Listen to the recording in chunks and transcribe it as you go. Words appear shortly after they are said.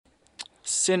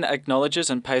Sin acknowledges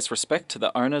and pays respect to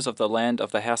the owners of the land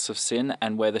of the House of Sin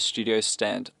and where the studios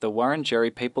stand, the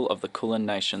Wurundjeri people of the Kulin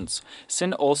Nations.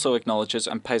 Sin also acknowledges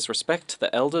and pays respect to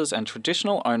the elders and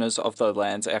traditional owners of the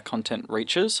lands our content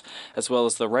reaches, as well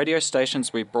as the radio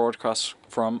stations we broadcast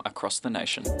from across the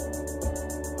nation.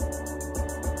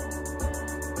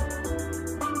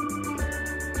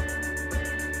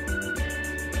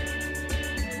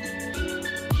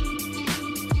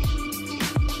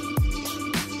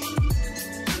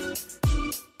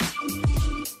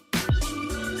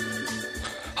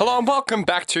 Hello and welcome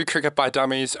back to Cricket by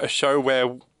Dummies, a show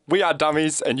where we are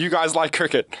dummies and you guys like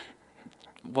cricket.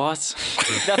 What?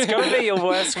 That's got to be your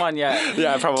worst one yet.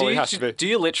 Yeah, it probably has to be. Do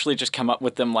you literally just come up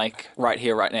with them like right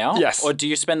here, right now? Yes. Or do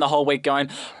you spend the whole week going,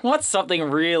 what's something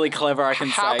really clever I can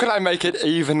say? How could I make it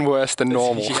even worse than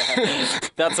normal? Yeah,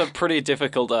 that's a pretty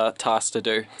difficult task to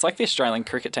do. It's like the Australian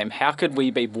cricket team. How could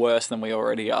we be worse than we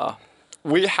already are?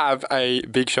 We have a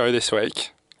big show this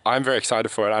week. I'm very excited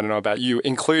for it. I don't know about you,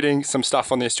 including some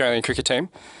stuff on the Australian cricket team.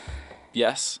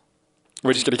 Yes.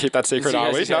 We're just going to keep that secret,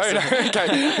 are we? Yes.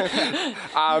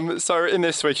 No? Okay. So in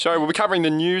this week's show, we'll be covering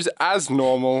the news as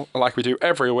normal, like we do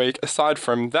every week. Aside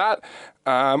from that,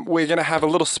 we're going to have a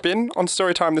little spin on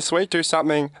Storytime this week, do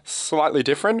something slightly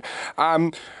different.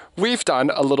 We've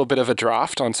done a little bit of a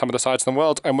draft on some of the sides in the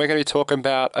world, and we're going to be talking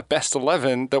about a best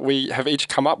 11 that we have each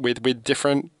come up with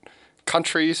different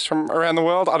countries from around the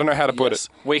world. I don't know how to put it.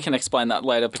 We can explain that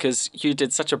later because you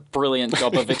did such a brilliant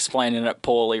job of explaining it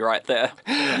poorly right there.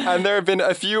 And there have been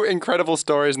a few incredible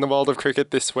stories in the world of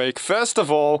cricket this week. First of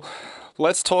all,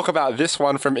 let's talk about this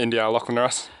one from India, Lachlan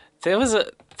Ross. There was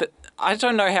I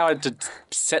don't know how to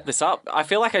set this up. I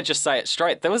feel like I just say it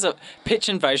straight. There was a pitch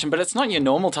invasion, but it's not your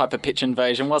normal type of pitch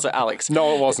invasion, was it, Alex?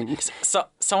 No, it wasn't. So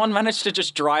someone managed to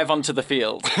just drive onto the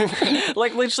field.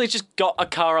 Like literally just got a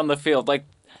car on the field. Like,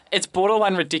 it's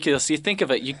borderline ridiculous. You think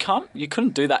of it, you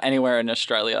couldn't do that anywhere in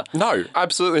Australia. No,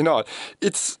 absolutely not.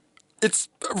 It's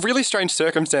really strange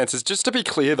circumstances. Just to be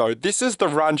clear, though, this is the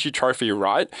Ranji Trophy,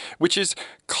 right? Which is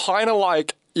kind of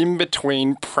like in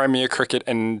between Premier Cricket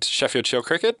and Sheffield Shield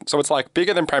Cricket. So it's like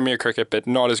bigger than Premier Cricket, but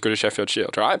not as good as Sheffield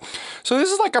Shield, right? So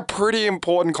this is like a pretty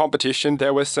important competition.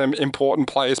 There were some important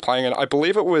players playing in it. I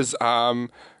believe it was Gautam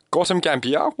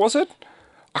Gambhir, was it?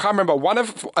 I can't remember.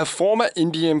 A former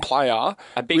Indian player,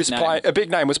 a big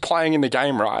name, was playing in the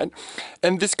game, right?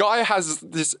 And this guy has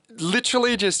this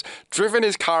literally just driven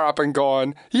his car up and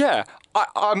gone, yeah,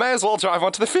 I may as well drive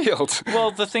onto the field.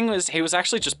 Well, the thing was, he was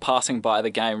actually just passing by the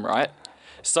game, right?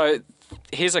 So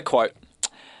here's a quote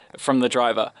from the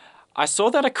driver. I saw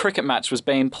that a cricket match was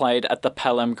being played at the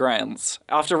Pelham grounds.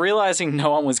 After realising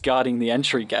no one was guarding the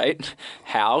entry gate,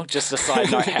 how? Just a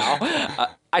side note, how?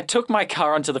 I took my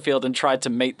car onto the field and tried to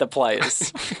meet the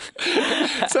players.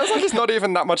 Sounds like he's not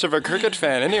even that much of a cricket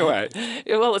fan anyway.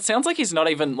 Well, it sounds like he's not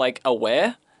even, like,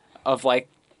 aware of, like,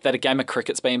 that a game of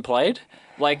cricket's being played.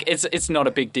 Like, it's not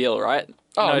a big deal, right?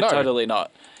 Oh, no. Totally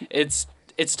not.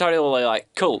 It's totally, like,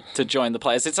 cool to join the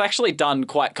players. It's actually done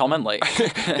quite commonly.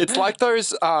 It's like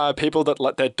those people that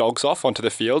let their dogs off onto the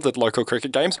field at local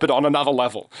cricket games, but on another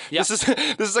level. Yep.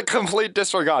 This is a complete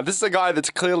disregard. This is a guy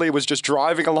that clearly was just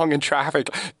driving along in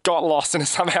traffic, got lost, and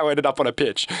somehow ended up on a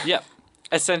pitch. Yep.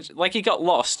 Essentially, like, he got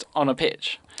lost on a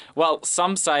pitch. Well,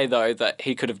 some say, though, that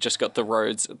he could have just got the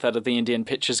roads that are the Indian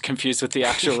pitches confused with the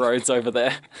actual roads over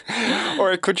there.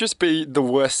 Or it could just be the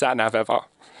worst sat-nav ever.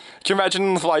 Can you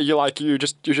imagine, like, you're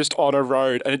just on a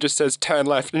road and it just says turn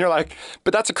left and you're like,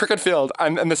 but that's a cricket field,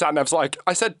 and the sat-nav's like,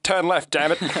 I said turn left,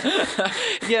 damn it.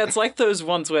 Yeah, it's like those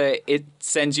ones where it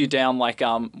sends you down like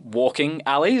walking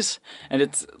alleys, and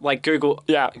it's like Google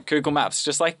Maps,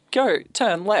 just like go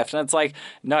turn left, and it's like,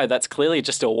 no, that's clearly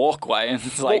just a walkway, and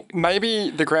it's like, well, maybe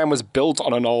the ground was built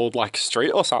on an old like street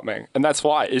or something, and that's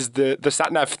why is the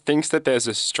sat-nav thinks that there's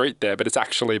a street there, but it's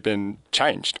actually been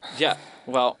changed. Yeah.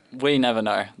 Well, we never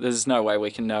know. There's no way we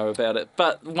can know about it.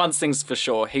 But one thing's for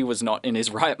sure, he was not in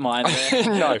his right mind there.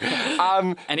 No.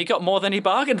 And he got more than he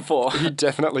bargained for. He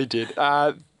definitely did.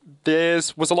 There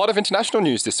was a lot of international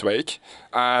news this week.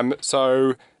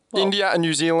 India and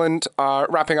New Zealand are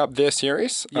wrapping up their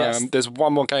series. Yes. There's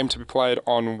one more game to be played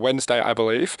on Wednesday, I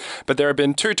believe. But there have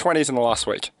been 2 20s in the last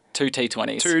week. 2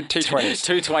 T20s. 2 T20s.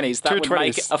 2 20s. That would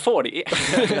make a 40.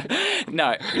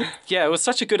 No. Yeah, it was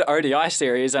such a good ODI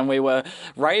series and we were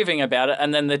raving about it.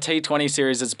 And then the T20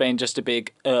 series has been just a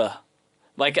big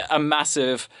like a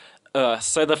massive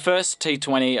So the first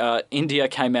T20, India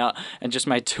came out and just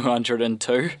made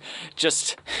 202.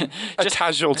 Just a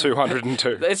casual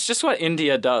 202. It's just what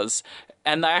India does.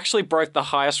 And they actually broke the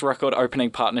highest record opening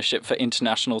partnership for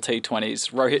international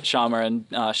T20s. Rohit Sharma and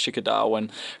Shikhar Dhawan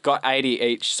got 80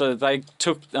 each. So they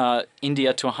took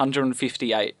India to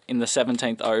 158 in the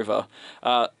 17th over.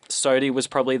 Sodhi was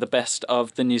probably the best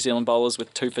of the New Zealand bowlers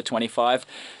with 2 for 25,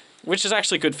 which is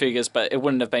actually good figures, but it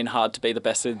wouldn't have been hard to be the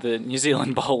best of the New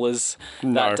Zealand bowlers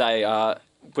that day.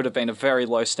 Would have been a very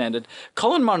low standard.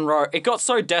 Colin Munro, it got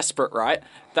so desperate, right,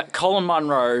 that Colin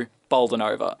Munro bowled an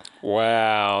over.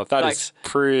 Wow, that is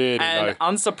pretty low. And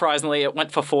unsurprisingly, it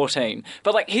went for 14.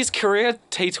 But his career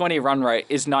T20 run rate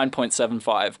is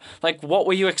 9.75. What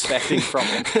were you expecting from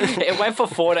him? It went for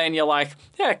 14. You're like,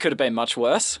 yeah, it could have been much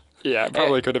worse. Yeah, it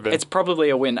probably could have been. It's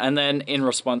probably a win. And then, in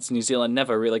response, New Zealand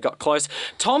never really got close.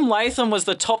 Tom Latham was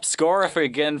the top scorer for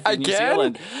New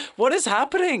Zealand. What is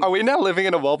happening? Are we now living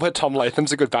in a world where Tom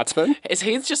Latham's a good batsman? Is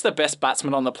he just the best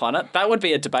batsman on the planet? That would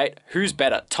be a debate. Who's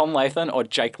better, Tom Latham or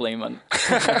Jake Lehman?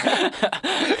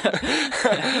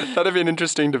 That'd be an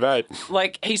interesting debate.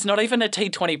 He's not even a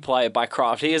T20 player by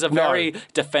craft. He is a very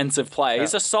defensive player. Yeah.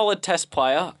 He's a solid test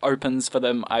player. Opens for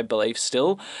them, I believe,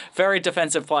 still. Very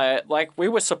defensive player. We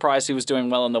were surprised he was doing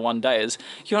well in the one days.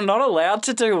 You're not allowed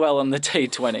to do well in the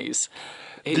T20s.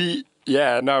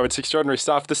 It's extraordinary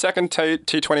stuff. The second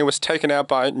T20 was taken out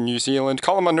by New Zealand.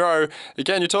 Colin Munro,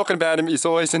 again, you're talking about him, he's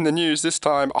always in the news. This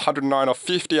time, 109 off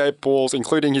 58 balls,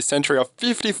 including his century off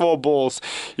 54 balls.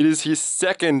 It is his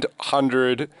second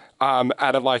 100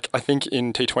 out of, I think,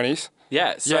 in T20s.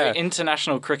 Yeah,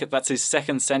 international cricket, that's his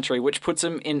second century, which puts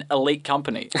him in elite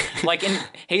company.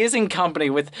 He is in company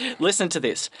with, listen to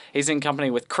this, he's in company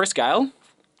with Chris Gale.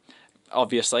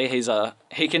 Obviously,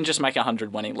 he can just make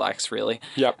 100 when he likes, really.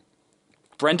 Yep.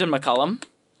 Brendan McCullum.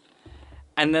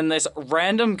 And then there's a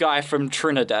random guy from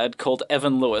Trinidad called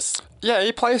Evan Lewis. Yeah,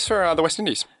 he plays for the West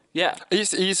Indies. Yeah.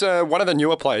 He's one of the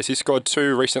newer players. He scored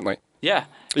 2 recently. Yeah.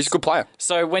 He's a good player.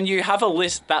 So when you have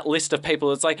that list of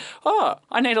people, it's I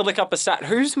need to look up a stat.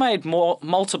 Who's made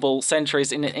multiple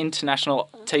centuries in international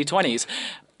T20s?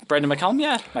 Brendan McCullum,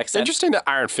 yeah, makes sense. Interesting that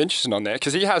Aaron Finch isn't on there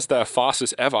because he has the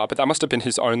fastest ever, but that must have been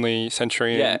his only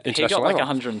century in international he got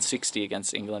 160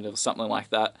 against England or something like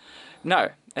that. No,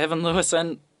 Evan Lewis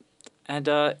and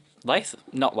Colin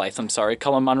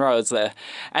Munro is there.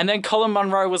 And then Colin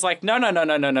Munro was like, no,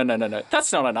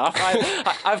 that's not enough.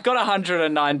 I've got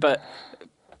 109, but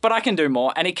I can do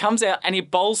more. And he comes out and he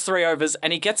bowls 3 overs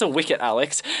and he gets a wicket,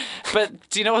 Alex. But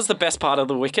do you know what's the best part of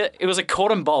the wicket? It was a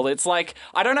caught and bowl. It's I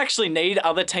don't actually need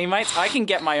other teammates. I can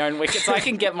get my own wickets. I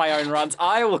can get my own runs.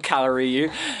 I will calorie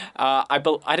you. I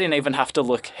didn't even have to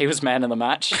look. He was man of the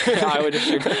match. I would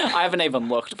assume. I haven't even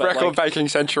looked. But record-breaking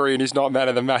century and he's not man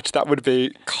of the match. That would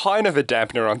be kind of a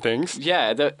dampener on things.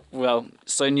 Yeah.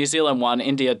 So New Zealand won.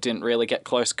 India didn't really get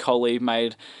close. Kohli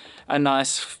made a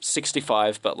nice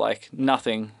 65, but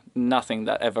nothing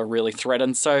that ever really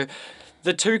threatened. So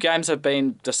the 2 games have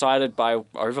been decided by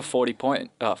over 40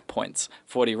 points,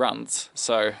 40 runs.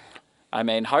 So,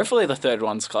 hopefully the third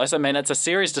one's close. It's a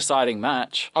series-deciding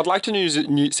match. I'd like to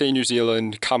see New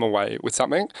Zealand come away with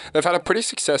something. They've had a pretty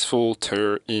successful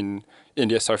tour in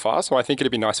India so far, so I think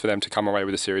it'd be nice for them to come away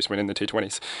with a series win in the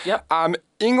T20s. Yep.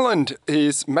 England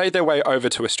has made their way over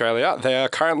to Australia. They are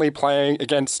currently playing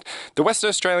against the Western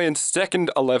Australian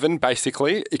second 11,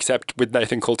 basically, except with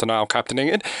Nathan Coulter-Nile captaining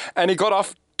it. And he got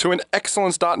off to an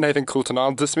excellent start, Nathan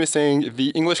Coulter-Nile, dismissing the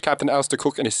English captain Alistair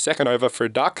Cook in his second over for a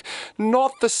duck.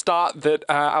 Not the start that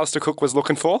Alistair Cook was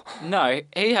looking for. No,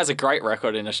 he has a great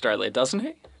record in Australia, doesn't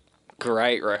he?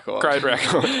 Great record.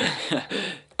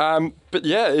 But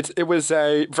yeah, it was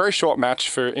a very short match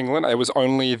for England. It was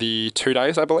only the 2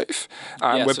 days, I believe.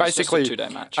 So basically, it's just a 2-day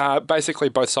match. Basically,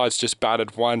 both sides just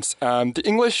batted once. The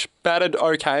English batted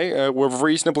okay, were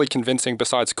reasonably convincing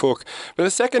besides Cook. But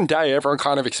the second day, everyone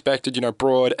kind of expected,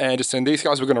 Broad, Anderson, these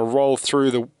guys were going to roll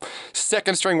through the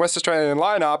second string West Australian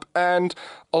lineup. And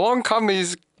along come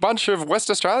these bunch of West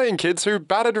Australian kids who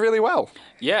batted really well.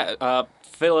 Yeah,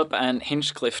 Phillip and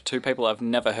Hinchcliffe, 2 people I've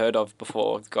never heard of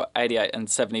before, got 88 and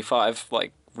 75.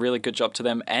 Really good job to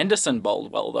them. Anderson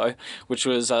bowled well, though, which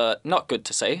was not good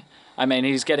to see.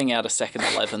 He's getting out of second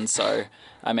 11, so,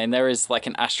 there is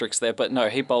an asterisk there. But no,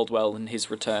 he bowled well in his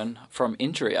return from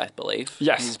injury, I believe.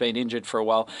 Yes. He's been injured for a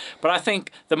while. But I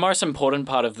think the most important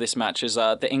part of this match is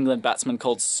the England batsman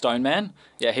called Stoneman.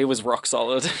 Yeah, he was rock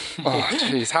solid. Oh,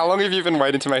 jeez. How long have you been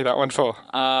waiting to make that one for?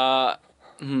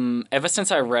 Ever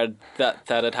since I read that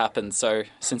had happened, so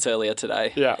since earlier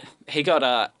today. Yeah. He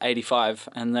got 85,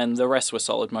 and then the rest were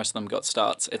solid. Most of them got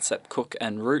starts, except Cook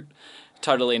and Root.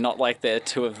 Totally not like they're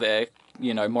 2 of their,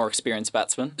 more experienced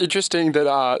batsmen. Interesting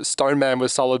that Stoneman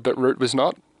was solid, but Root was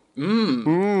not.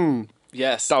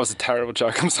 Yes. That was a terrible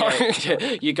joke. I'm sorry.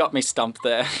 Yeah, you got me stumped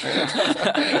there.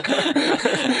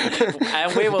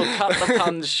 And we will cut the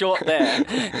puns short there.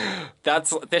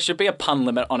 There should be a pun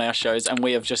limit on our shows, and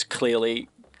we have just clearly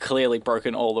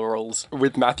broken all the rules.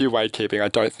 With Matthew Wade keeping, I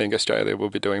don't think Australia will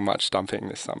be doing much stumping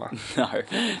this summer.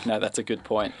 No, that's a good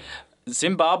point.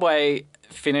 Zimbabwe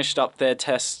finished up their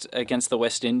test against the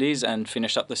West Indies and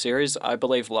finished up the series, I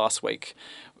believe, last week.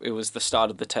 It was the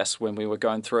start of the test when we were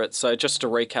going through it. So just to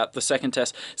recap, the second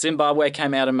test, Zimbabwe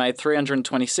came out and made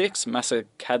 326.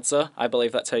 Masakadza, I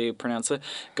believe that's how you pronounce it,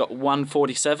 got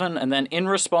 147. And then in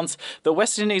response, the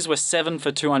West Indies were 7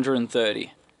 for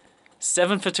 230.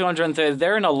 7 for 230.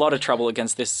 They're in a lot of trouble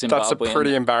against this Zimbabwean. That's a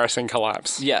pretty embarrassing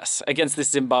collapse. Yes, against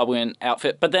this Zimbabwean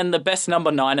outfit. But then the best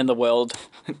number 9 in the world,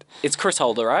 it's Chris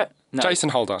Holder, right? No, Jason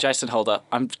Holder. Jason Holder.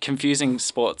 I'm confusing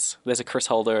sports. There's a Chris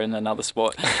Holder in another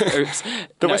sport. Oops.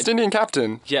 The West Indian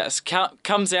captain. Yes,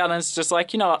 comes out and it's just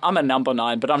like, you know what, I'm a number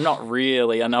 9, but I'm not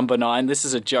really a number 9. This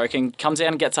is a joke. And comes out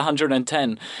and gets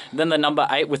 110. Then the number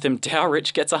 8 with him,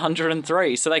 Dowrich, gets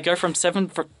 103. So they go from 7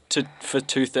 for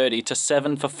 230 to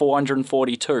 7 for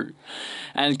 442.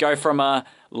 And go from a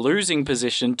losing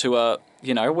position to a,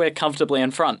 we're comfortably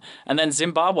in front. And then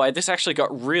Zimbabwe, this actually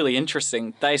got really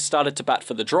interesting. They started to bat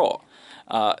for the draw,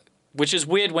 which is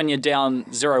weird when you're down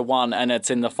 0-1 and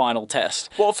it's in the final test.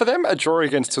 Well, for them, a draw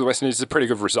against the West Indies is a pretty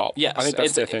good result. Yes, I think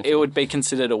that's their thinking. It would be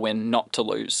considered a win not to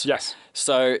lose. Yes.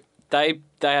 So they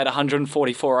had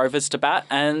 144 overs to bat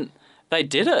and they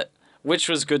did it, which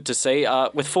was good to see.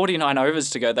 With 49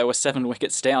 overs to go, they were 7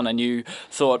 wickets down, and you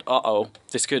thought,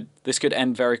 this could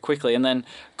end very quickly. And then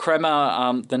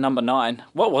Kremer, the number 9,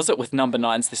 what was it with number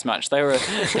 9s this match? They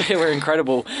were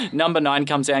incredible. Number 9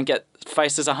 comes out and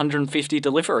faces 150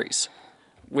 deliveries,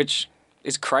 which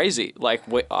is crazy. Like,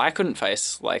 I couldn't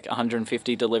face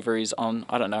 150 deliveries on,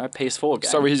 I don't know, a PS4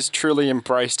 game. So he's truly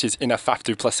embraced his inner Faf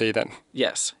du Plessis then?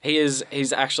 Yes,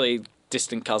 he's actually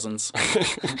distant cousins.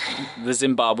 The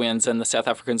Zimbabweans and the South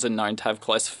Africans are known to have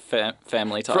close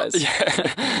family ties.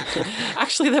 Yeah.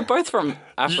 Actually, they're both from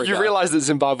Africa. You realise that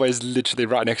Zimbabwe is literally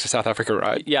right next to South Africa,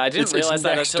 right? Yeah, I didn't realise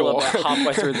that until about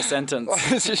halfway through the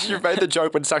sentence. You made the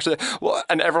joke, but it's actually... Well,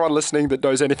 and everyone listening that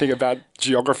knows anything about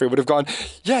geography would have gone,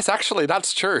 yes, actually,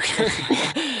 that's true.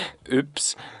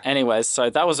 Oops. Anyways, so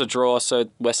that was a draw, so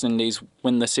West Indies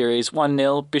win the series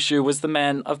 1-0. Bishu was the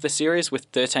man of the series with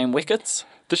 13 wickets.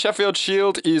 The Sheffield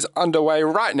Shield is underway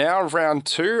right now, round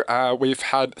 2. We've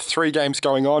had 3 games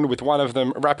going on, with one of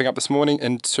them wrapping up this morning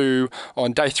and 2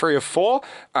 on day 3 of 4.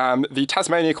 The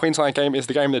Tasmania-Queensland game is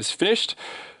the game that is finished.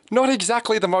 Not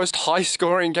exactly the most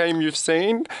high-scoring game you've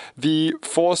seen. None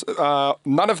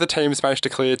of the teams managed to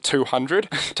clear 200.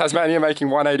 Tasmania making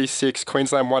 186,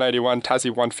 Queensland 181, Tassie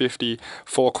 150.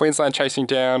 For Queensland chasing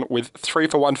down with 3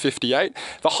 for 158.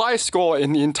 The highest score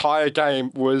in the entire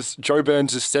game was Joe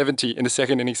Burns' 70 in the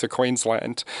second innings for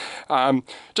Queensland.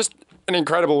 Just an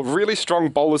incredible, really strong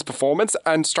bowler's performance,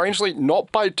 and strangely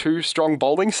not by 2 strong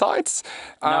bowling sides.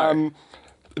 No.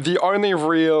 The only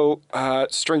real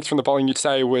strength from the bowling, you'd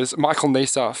say, was Michael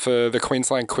Neser for the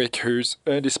Queensland Quick, who's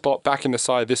earned his spot back in the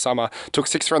side this summer. Took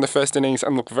 6 for in the first innings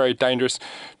and looked very dangerous.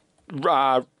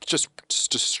 Just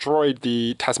destroyed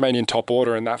the Tasmanian top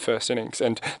order in that first innings.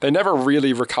 And they never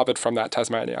really recovered from that,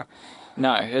 Tasmania.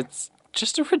 No, it's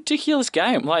just a ridiculous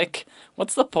game. Like,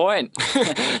 what's the point?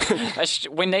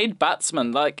 We need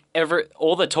batsmen.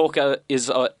 All the talk is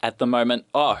at the moment,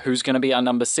 who's going to be our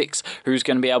number 6? Who's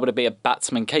going to be able to be a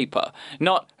batsman keeper?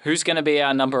 Not who's going to be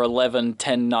our number 11,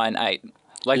 10, 9, 8.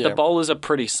 The bowlers are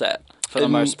pretty set for the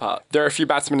most part. There are a few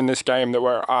batsmen in this game that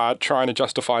were trying to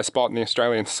justify a spot in the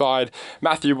Australian side.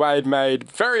 Matthew Wade made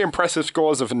very impressive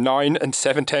scores of 9 and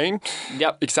 17.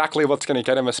 Yep. Exactly what's going to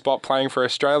get him a spot playing for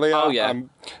Australia. Oh, yeah.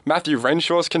 Matthew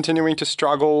Renshaw's continuing to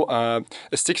struggle. A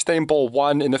 16-ball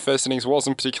 1 in the first innings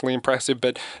wasn't particularly impressive,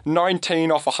 but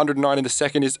 19 off 109 in the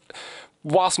second is...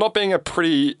 Whilst not being a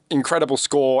pretty incredible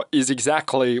score, is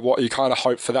exactly what you kind of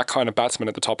hope for that kind of batsman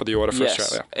at the top of the order for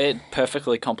Australia. It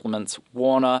perfectly complements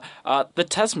Warner. The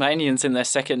Tasmanians in their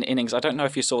second innings, I don't know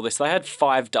if you saw this, they had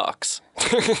 5 ducks.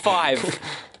 5.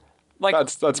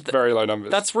 That's very low numbers.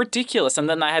 That's ridiculous. And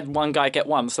then they had one guy get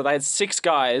 1. So they had 6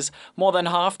 guys. More than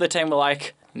half the team were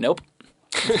like, nope.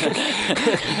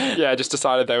 Yeah, just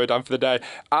decided they were done for the day.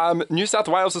 New South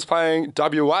Wales is playing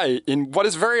WA in what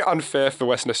is very unfair for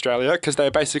Western Australia, because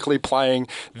they're basically playing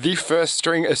the first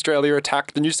string Australia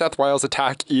attack. The New South Wales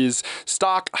attack is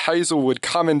Stark, Hazelwood,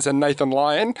 Cummins and Nathan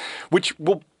Lyon, which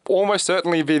will almost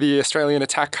certainly be the Australian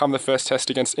attack come the first test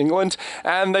against England,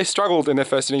 and they struggled in their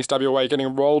first innings, WA,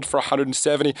 getting rolled for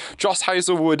 170. Josh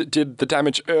Hazelwood did the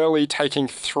damage early, taking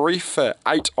 3 for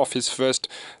 8 off his first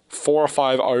 4 or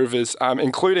 5 overs,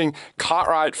 including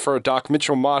Cartwright for a duck,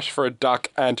 Mitchell Marsh for a duck,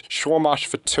 and Shaw Marsh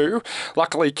for 2.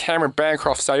 Luckily, Cameron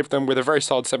Bancroft saved them with a very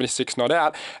solid 76 not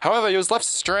out. However, he was left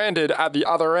stranded at the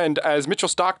other end as Mitchell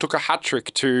Starc took a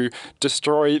hat-trick to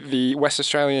destroy the West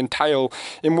Australian tail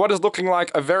in what is looking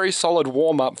like a very solid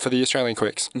warm-up for the Australian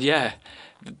Quicks. Yeah.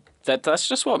 That's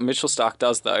just what Mitchell Starc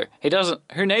does, though. He doesn't.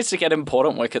 Who needs to get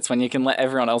important wickets when you can let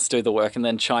everyone else do the work and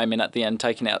then chime in at the end,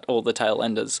 taking out all the tail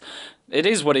enders? It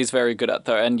is what he's very good at,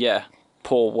 though. And yeah,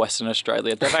 poor Western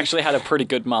Australia. They've actually had a pretty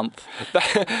good month.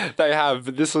 They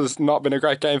have. This has not been a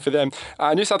great game for them.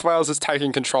 New South Wales is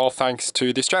taking control thanks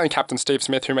to the Australian captain Steve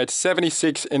Smith, who made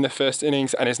 76 in the first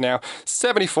innings and is now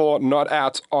 74 not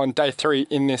out on day 3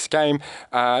 in this game.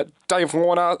 Dave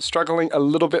Warner struggling a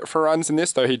little bit for runs in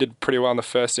this, though he did pretty well in the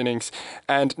first innings.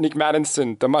 And Nick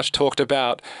Maddinson, the much talked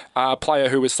about player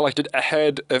who was selected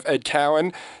ahead of Ed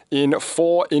Cowan in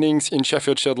 4 innings in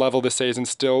Sheffield Shield level this season,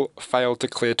 still failed to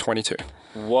clear 22.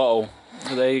 Whoa. Well,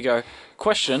 there you go.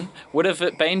 Question, would have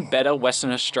it been better Western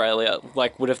Australia,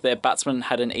 like would have their batsmen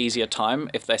had an easier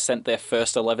time if they sent their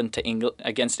first 11 to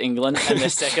against England and their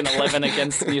second 11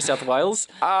 against New South Wales?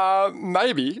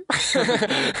 Maybe.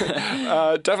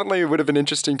 Definitely would have been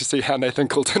interesting to see how Nathan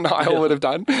Coulter-Nile would have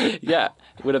done. Yeah,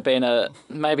 it would have been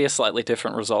maybe a slightly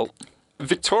different result.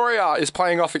 Victoria is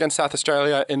playing off against South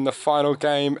Australia in the final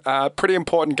game. Pretty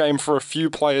important game for a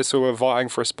few players who are vying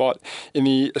for a spot in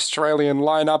the Australian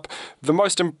lineup. The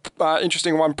most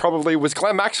interesting one probably was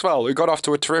Glenn Maxwell, who got off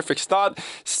to a terrific start.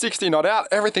 60 not out,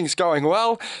 everything's going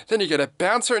well. Then you get a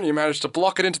bouncer and you manage to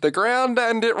block it into the ground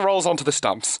and it rolls onto the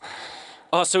stumps.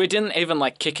 Oh, so he didn't even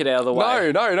kick it out of the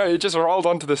way? No, he just rolled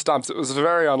onto the stumps. It was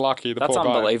very unlucky. That's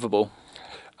unbelievable.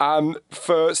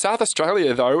 For South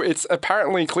Australia, though, it's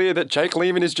apparently clear that Jake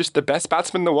Lehman is just the best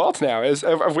batsman in the world now.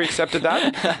 Have we accepted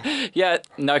that? Yeah,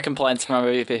 no complaints from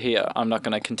over here. I'm not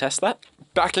going to contest that.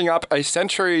 Backing up a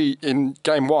century in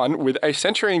Game 1 with a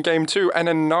century in Game 2 and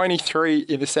a 93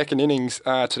 in the second innings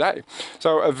today.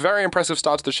 So a very impressive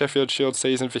start to the Sheffield Shield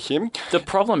season for him. The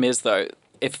problem is, though,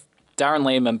 if Darren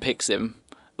Lehman picks him,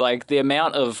 the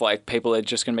amount of, people are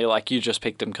just going to be like, you just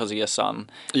picked him because of your son.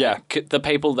 Yeah. The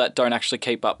people that don't actually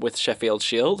keep up with Sheffield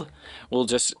Shield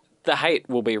the hate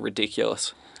will be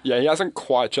ridiculous. Yeah, he hasn't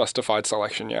quite justified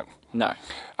selection yet. No.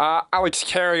 Alex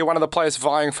Carey, one of the players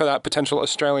vying for that potential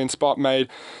Australian spot, made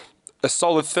a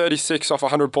solid 36 off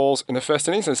 100 balls in the first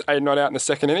innings and it's 8 not out in the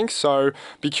second innings. So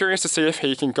be curious to see if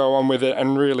he can go on with it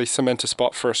and really cement a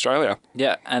spot for Australia.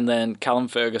 Yeah, and then Callum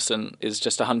Ferguson is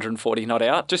just 140 not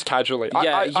out. Just casually.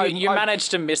 Yeah, you managed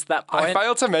to miss that point. I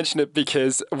failed to mention it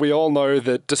because we all know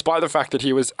that despite the fact that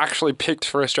he was actually picked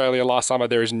for Australia last summer,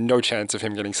 there is no chance of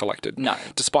him getting selected. No.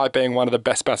 Despite being one of the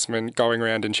best batsmen going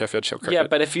around in Sheffield Shield cricket. Yeah,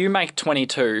 but if you make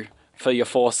 22... for your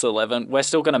Force 11, we're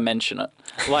still going to mention it.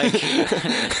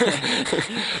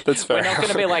 That's fair. We're not going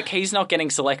to be like, he's not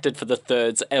getting selected for the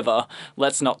thirds ever.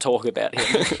 Let's not talk about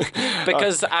him.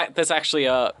 Because there's actually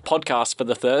a podcast for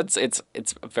the thirds. It's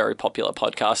a very popular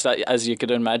podcast, as you could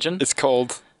imagine. It's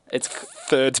called...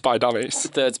 Thirds by Dummies.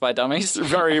 Thirds by Dummies.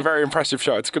 Very, very impressive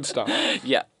show. It's good stuff.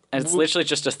 Yeah. And it's literally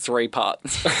just a 3-part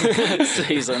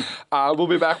season. We'll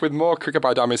be back with more Cricket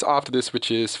by Dummies after this, which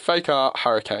is Faker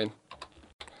Hurricane.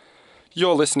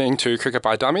 You're listening to Cricket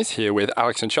by Dummies here with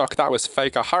Alex and Choc. That was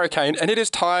Faker Hurricane, and it is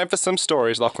time for some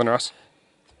stories, Lachlan Ross.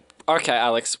 Okay,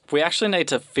 Alex, we actually need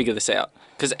to figure this out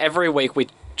because every week we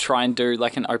try and do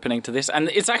an opening to this, and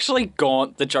it's actually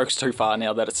gone. The joke's too far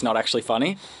now that it's not actually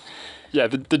funny. Yeah,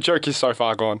 the joke is so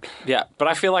far gone. Yeah, but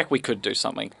I feel like we could do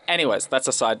something. Anyways, that's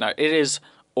a side note. It is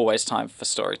always time for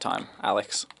story time,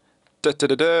 Alex.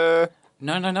 Da-da-da-da.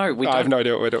 No. I have no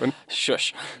idea what we're doing.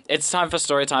 Shush. It's time for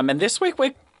story time, and this week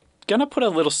we're going to put a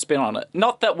little spin on it.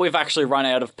 Not that we've actually run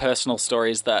out of personal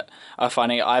stories that are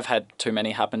funny. I've had too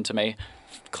many happen to me,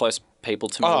 close people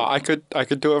to me. Oh, I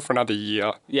could do it for another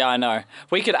year. Yeah, I know.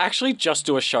 We could actually just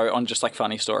do a show on just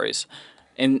funny stories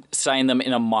and saying them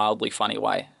in a mildly funny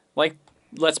way.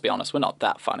 Let's be honest, we're not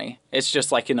that funny. It's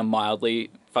just in a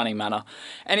mildly funny manner.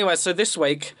 Anyway, so this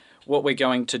week what we're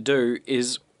going to do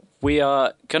is we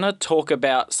are going to talk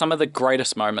about some of the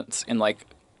greatest moments in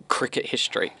cricket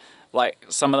history.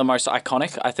 Some of the most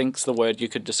iconic, I think is the word you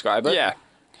could describe it. Yeah.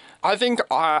 I think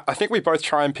we both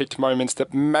try and pick moments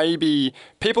that maybe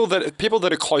people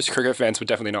that are close cricket fans would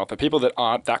definitely know, but people that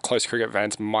aren't that close cricket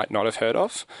fans might not have heard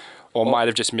of or might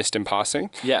have just missed in passing.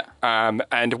 Yeah.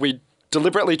 And we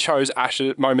deliberately chose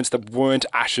moments that weren't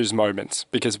Ashes moments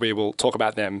because we will talk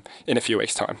about them in a few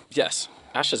weeks' time. Yes.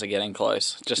 Ashes are getting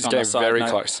close. Just it's on getting a side very note.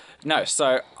 close. No,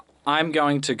 so I'm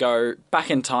going to go back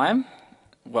in time.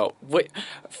 Well,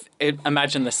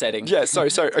 imagine the setting. Yeah, so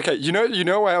okay, you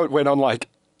know how it went on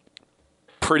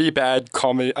pretty bad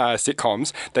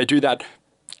sitcoms, they do that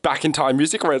back in time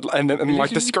music and like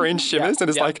the screen shimmers and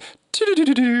it's like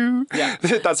doo-doo-doo-doo-doo. Yeah.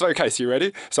 That's okay. So you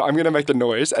ready? So I'm gonna make the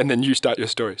noise and then you start your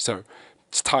story. So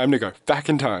it's time to go back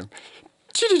in time.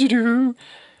 Doo-doo-doo-doo.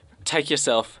 Take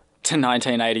yourself to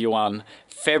 1981,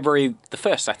 February the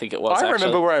 1st, I think it was. I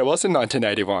remember where I was in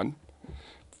 1981.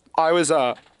 I was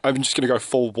I'm just gonna go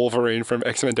full Wolverine from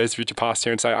X-Men Days of Future Past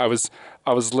here and say I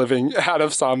was living out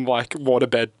of some like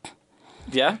waterbed.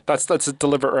 Yeah? That's a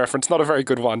deliberate reference, not a very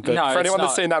good one. But No, for it's anyone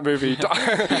that's not. seen that movie,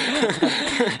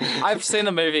 I've seen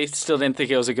the movie, still didn't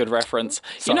think it was a good reference.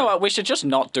 You know what? We should just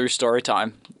not do story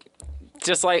time.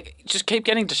 Just keep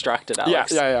getting distracted,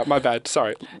 Alex. yeah. My bad.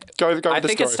 Sorry. Go with the story. I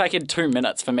think it's taken 2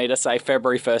 minutes for me to say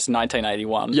February 1st,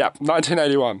 1981. Yeah,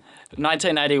 1981.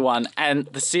 1981, and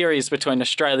the series between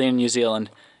Australia and New Zealand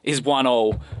is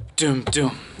 1-1. Doom,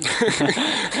 doom.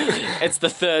 It's the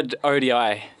third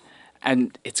ODI,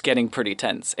 and it's getting pretty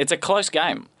tense. It's a close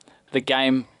game. The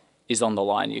game is on the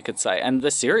line, you could say, and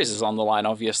the series is on the line,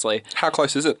 obviously. How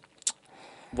close is it?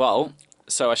 Well,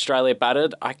 so Australia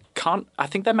batted. I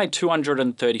think they made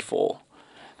 234.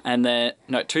 And then,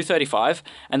 no, 235.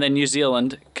 And then New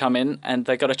Zealand come in and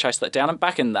they got to chase that down. And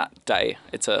back in that day,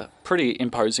 it's a pretty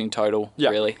imposing total,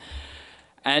 really.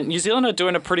 And New Zealand are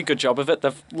doing a pretty good job of it.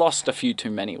 They've lost a few too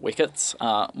many wickets,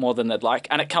 more than they'd like.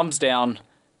 And it comes down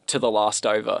to the last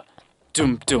over.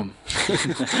 Doom, doom.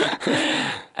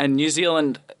 And New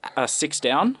Zealand are 6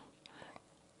 down.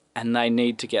 And they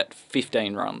need to get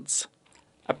 15 runs.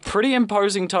 A pretty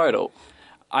imposing total.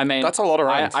 I mean, that's a lot of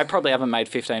runs. I probably haven't made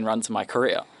 15 runs in my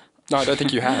career. No, I don't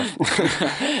think you have.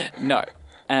 No.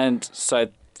 And so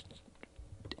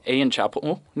Ian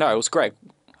Chappell... No, it was Greg.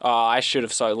 Oh, I should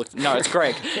have looked... No, it's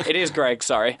Greg. It is Greg,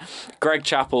 sorry. Greg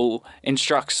Chappell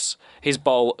instructs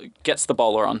gets the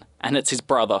bowler on, and it's his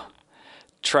brother,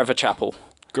 Trevor Chappell.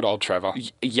 Good old Trevor.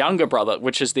 Younger brother,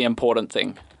 which is the important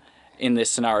thing in this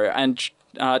scenario. And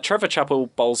Trevor Chappell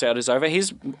bowls out his over.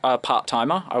 He's a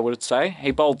part-timer, I would say.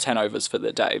 He bowled 10 overs for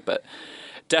the day, but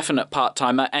definite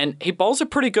part-timer. And he bowls a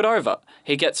pretty good over.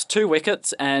 He gets 2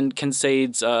 wickets and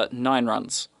concedes 9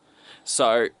 runs.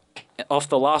 So off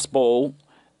the last ball,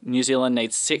 New Zealand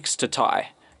needs 6 to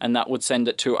tie. And that would send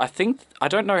it to, I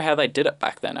don't know how they did it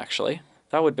back then, actually.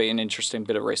 That would be an interesting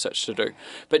bit of research to do.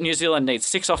 But New Zealand needs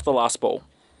 6 off the last ball.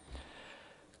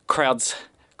 Crowds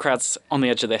on the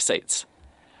edge of their seats.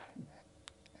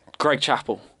 Greg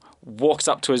Chappell walks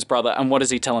up to his brother, and what does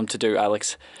he tell him to do,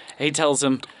 Alex? He tells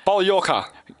him... Bowl Yorker.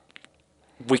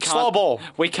 Slow ball.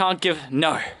 We can't give...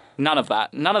 No, none of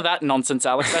that. None of that nonsense,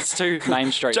 Alex. That's too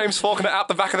mainstream. James Faulkner out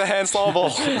the back of the hand, slow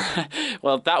ball.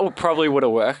 Well, that probably would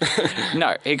have worked.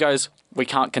 No, he goes, we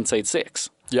can't concede 6.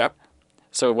 Yep.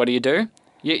 So what do?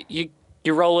 You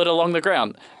roll it along the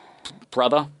ground.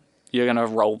 Brother, you're going to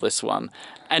roll this one.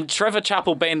 And Trevor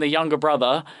Chappell, being the younger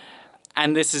brother...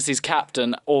 and this is his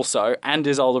captain also, and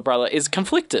his older brother, is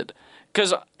conflicted.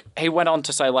 Because he went on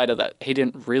to say later that he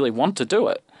didn't really want to do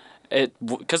it.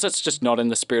 Because it's just not in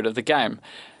the spirit of the game.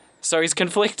 So he's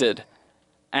conflicted.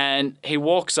 And he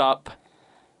walks up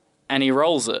and he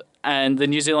rolls it. And the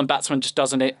New Zealand batsman just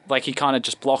doesn't... he kind of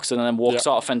just blocks it and then walks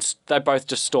off. And they both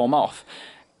just storm off.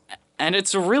 And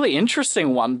it's a really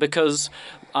interesting one because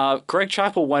Greg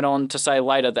Chappell went on to say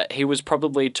later that he was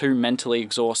probably too mentally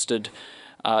exhausted...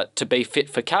 to be fit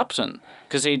for captain,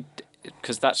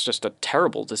 because that's just a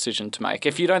terrible decision to make.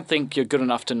 If you don't think you're good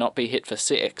enough to not be hit for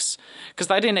 6, because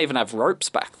they didn't even have ropes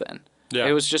back then. Yeah.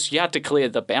 It was just, you had to clear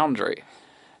the boundary.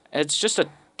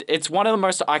 It's one of the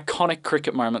most iconic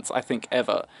cricket moments, I think,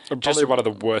 ever. Probably one of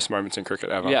the worst moments in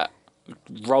cricket ever. Yeah.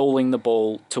 Rolling the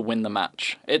ball to win the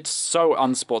match. It's so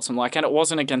unsportsmanlike, and it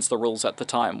wasn't against the rules at the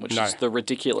time, which is the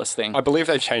ridiculous thing. I believe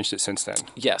they've changed it since then.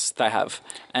 Yes, they have.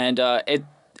 And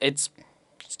it's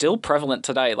still prevalent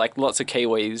today. Like lots of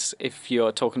Kiwis, if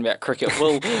you're talking about cricket,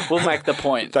 will make the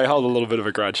point. They hold a little bit of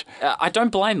a grudge. I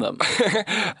don't blame them.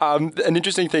 An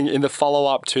interesting thing in the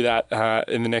follow-up to that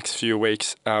in the next few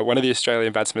weeks, one of the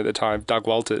Australian batsmen at the time, Doug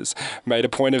Walters, made a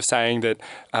point of saying that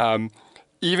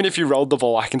even if you rolled the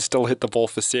ball, I can still hit the ball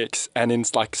for 6. And in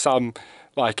some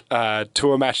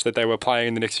tour match that they were playing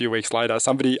in the next few weeks later,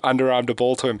 somebody underarmed a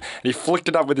ball to him and he flicked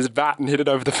it up with his bat and hit it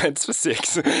over the fence for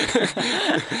 6.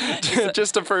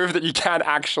 Just to prove that you can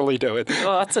actually do it.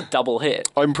 Well, that's a double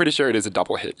hit. I'm pretty sure it is a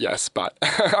double hit, yes, but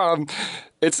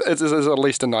it's at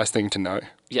least a nice thing to know.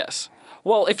 Yes.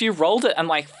 Well, if you rolled it and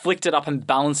flicked it up and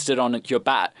balanced it on your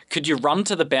bat, could you run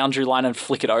to the boundary line and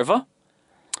flick it over?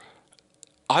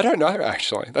 I don't know,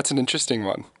 actually. That's an interesting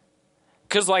one.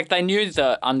 Because they knew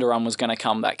the underarm was going to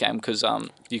come that game because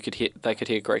they could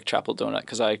hear Greg Chappell doing it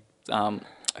because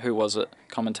who was it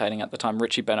commentating at the time?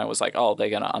 Richie Bennett was like, oh, they're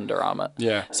going to underarm it.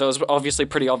 Yeah. So it was obviously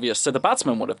pretty obvious. So the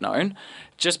batsman would have known.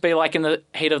 Just be like in the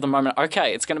heat of the moment,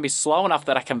 okay, it's going to be slow enough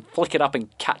that I can flick it up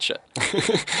and catch it.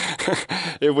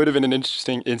 It would have been an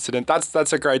interesting incident.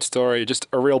 That's a great story. Just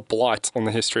a real blight on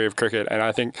the history of cricket, and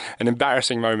I think an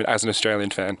embarrassing moment as an Australian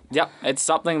fan. Yeah, it's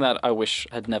something that I wish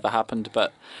had never happened,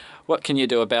 but what can you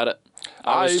do about it?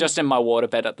 I was just in my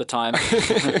waterbed at the time.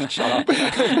 Shut up.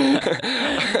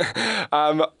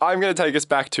 I'm going to take us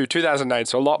back to 2008,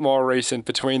 so a lot more recent,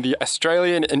 between the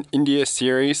Australian and India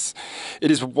series. It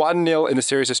is 1-0 in the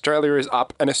series. Australia is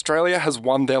up, and Australia has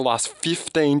won their last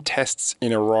 15 tests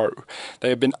in a row. They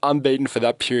have been unbeaten for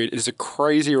that period. It is a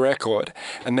crazy record,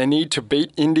 and they need to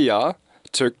beat India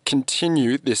to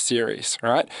continue this series,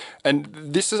 right? And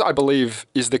this is, I believe,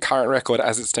 is the current record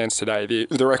as it stands today,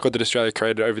 the record that Australia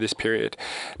created over this period.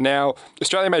 Now,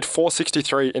 Australia made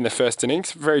 463 in the first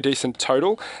innings, very decent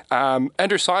total.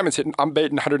 Andrew Symonds hit an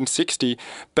unbeaten 160,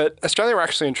 but Australia were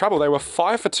actually in trouble. They were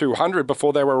 5 for 200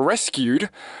 before they were rescued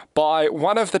by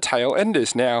one of the tail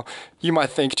enders. Now, you might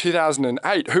think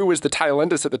 2008, who was the tail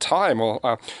enders at the time?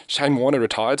 Well, Shane Warne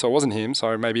retired, so it wasn't him.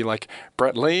 So maybe like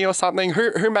Brett Lee or something.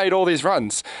 Who made all these runs?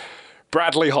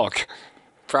 Bradley Hogg.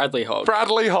 Bradley Hogg.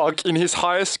 Bradley Hogg, in his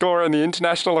highest score in the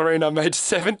international arena, made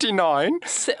 79.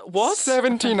 What?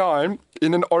 79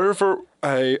 in an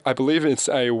I believe it's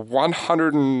a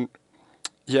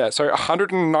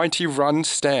 190 run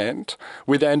stand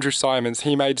with Andrew Symonds.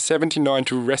 He made 79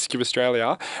 to rescue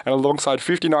Australia, and alongside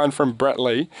 59 from Brett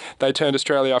Lee, they turned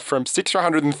Australia from 6 for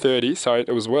 130, so it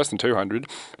was worse than 200,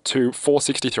 to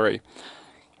 463.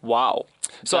 Wow.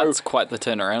 So that's quite the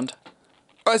turnaround.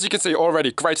 As you can see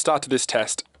already, great start to this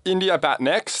test. India bat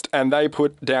next, and they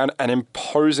put down an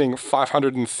imposing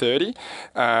 530.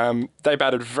 They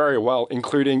batted very well,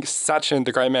 including Sachin,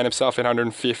 the great man himself, at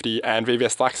 150, and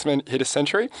VVS Laxman hit a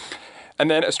century.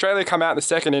 And then Australia come out in the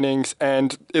second innings,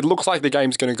 and it looks like the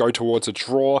game's going to go towards a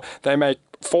draw. They make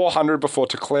 400 before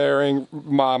declaring.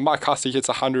 Mike Hussey hits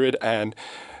 100, and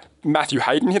Matthew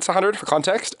Hayden hits 100 for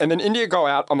context, and then India go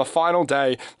out on the final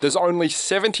day. There's only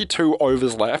 72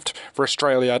 overs left for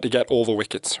Australia to get all the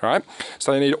wickets, right?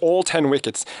 So they need all 10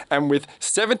 wickets. And with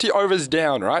 70 overs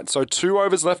down, right? So 2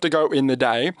 overs left to go in the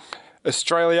day.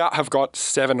 Australia have got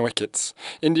 7 wickets.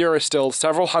 India is still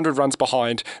several hundred runs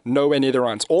behind, nowhere near the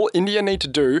runs. All India need to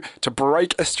do to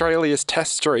break Australia's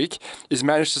test streak is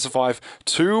manage to survive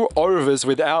 2 overs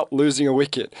without losing a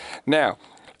wicket. Now,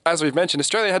 as we've mentioned,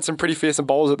 Australia had some pretty fearsome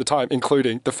bowlers at the time,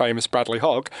 including the famous Bradley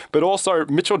Hogg, but also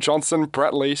Mitchell Johnson,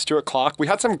 Brett Lee, Stuart Clark. We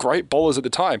had some great bowlers at the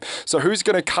time. So who's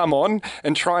going to come on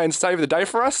and try and save the day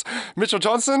for us? Mitchell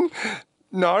Johnson?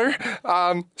 No.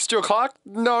 Stuart Clark?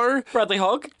 No. Bradley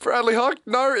Hogg?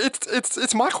 No.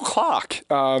 It's Michael Clark.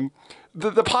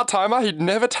 The part-timer, he'd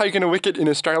never taken a wicket in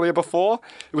Australia before.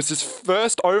 It was his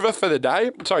second over for the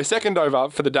day.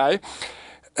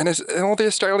 And all the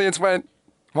Australians went,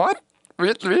 what?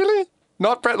 Really?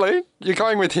 Not Brett Lee? You're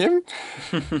going with him?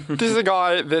 This is a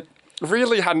guy that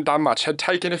really hadn't done much, had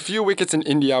taken a few wickets in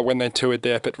India when they toured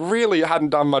there, but really hadn't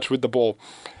done much with the ball.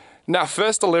 Now,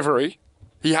 first delivery,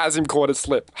 he has him caught at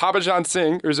slip. Harbhajan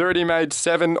Singh, who's already made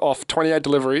 7 off 28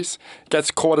 deliveries,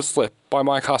 gets caught at slip by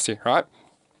Mike Hussey, right?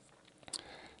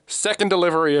 Second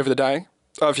delivery of the day,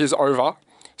 of his over,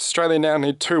 Australia now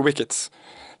need 2 wickets.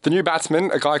 The new batsman,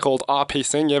 a guy called R.P.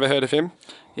 Singh, you ever heard of him?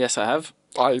 Yes, I have.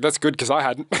 That's good because I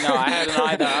hadn't. No, I hadn't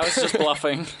either. I was just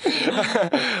bluffing.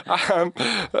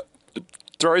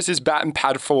 Throws his bat and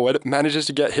pad forward, manages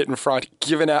to get hit in front,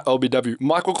 given out LBW.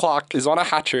 Michael Clark is on a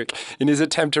hat-trick in his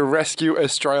attempt to rescue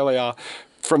Australia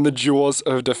from the jaws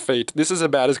of defeat. This is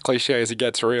about as cliche as it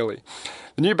gets, really.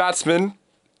 The new batsman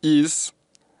is,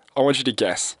 I want you to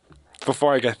guess,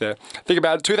 before I get there. Think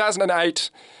about it, 2008,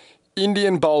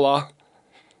 Indian bowler,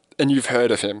 and you've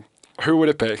heard of him. Who would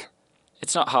it be?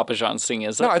 It's not Harbhajan Singh,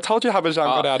 is it? No, I told you Harbhajan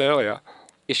got out earlier.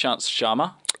 Ishant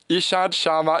Sharma? Ishant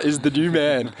Sharma is the new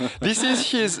man. This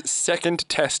is his second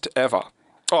test ever.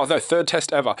 Oh, no, third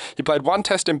test ever. He played 1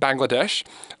 test in Bangladesh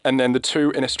and then the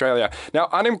 2 in Australia. Now,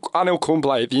 Anil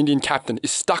Kumble, the Indian captain,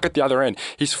 is stuck at the other end.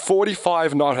 He's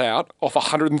 45 not out off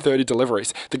 130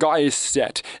 deliveries. The guy is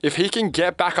set. If he can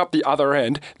get back up the other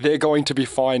end, they're going to be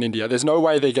fine, India. There's no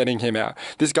way they're getting him out.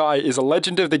 This guy is a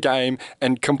legend of the game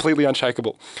and completely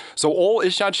unshakable. So all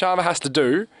Ishant Sharma has to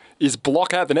do is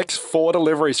block out the next 4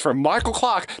 deliveries from Michael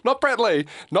Clark, not Brett Lee,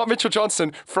 not Mitchell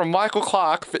Johnson, from Michael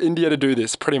Clark for India to do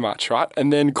this, pretty much, right?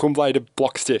 And then Kumble to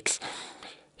block 6.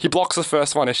 He blocks the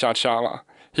first one, Ishant Sharma.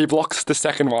 He blocks the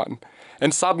second one.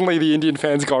 And suddenly the Indian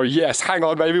fans go, yes, hang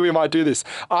on, maybe we might do this.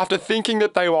 After thinking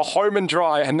that they were home and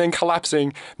dry and then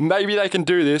collapsing, maybe they can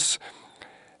do this.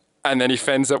 and then he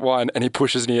fends at one and he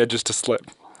pushes and he edges to slip.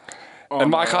 And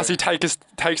Mike no. Hussey takes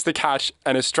the catch,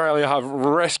 and Australia have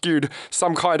rescued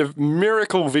some kind of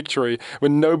miracle victory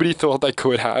when nobody thought they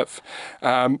could have.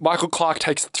 Michael Clarke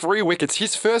takes 3 wickets,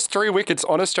 his first 3 wickets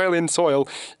on Australian soil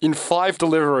in 5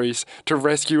 deliveries to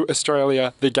rescue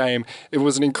Australia the game. It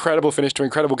was an incredible finish to an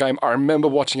incredible game. I remember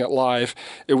watching it live.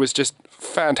 It was just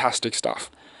fantastic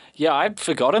stuff. Yeah, I'd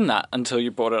forgotten that until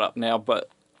you brought it up now, but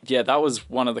yeah, that was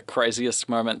one of the craziest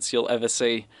moments you'll ever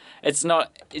see.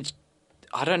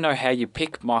 I don't know how you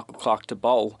pick Michael Clarke to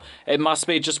bowl. It must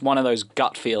be just one of those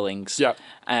gut feelings. Yeah.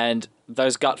 And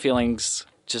those gut feelings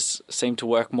just seem to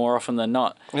work more often than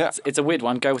not. Yeah. It's a weird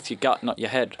one. Go with your gut, not your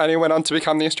head. And he went on to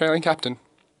become the Australian captain.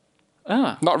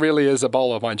 Ah. Not really as a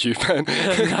bowler, mind you, but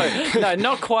No,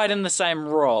 not quite in the same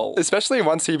role. especially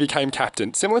once he became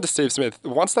captain. Similar to Steve Smith,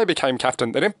 once they became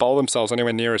captain, they didn't bowl themselves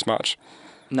anywhere near as much.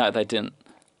 No, they didn't.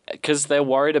 Because they're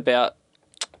worried about,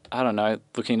 I don't know,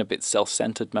 looking a bit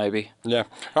self-centered maybe. Yeah.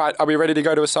 All right, are we ready to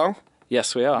go to a song?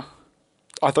 Yes, we are.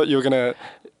 I thought you were going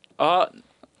to...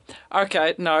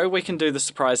 Okay, no, we can do the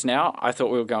surprise now. I thought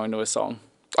we were going to a song.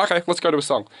 Okay, let's go to a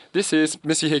song. This is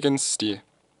Missy Higgins' Steer.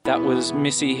 That was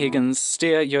Missy Higgins'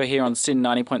 Steer. You're here on Sin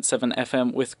 90.7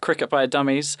 FM with Cricket by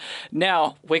Dummies.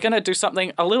 Now, we're going to do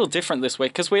something a little different this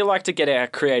week because we like to get our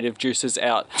creative juices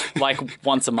out like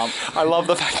once a month. I love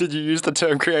the fact that you use the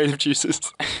term creative juices.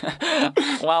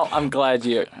 Well, I'm glad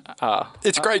you are.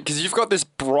 It's great because you've got this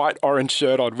bright orange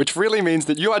shirt on, which really means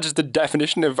that you are just the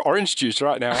definition of orange juice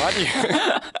right now, aren't you?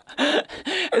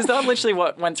 Is that literally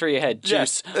what went through your head?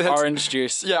 Juice, Yeah, orange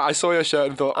juice. Yeah, I saw your shirt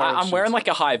and thought orange I'm wearing like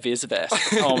a high-vis vest,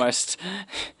 almost.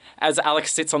 As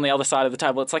Alex sits on the other side of the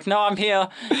table, it's like, no, I'm here.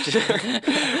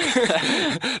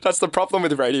 That's the problem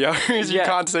with radio, is you Yeah.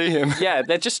 can't see him. Yeah,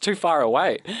 they're just too far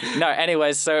away. No,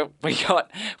 anyways, so we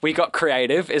got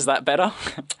creative. Is that better?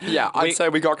 Yeah, I'd say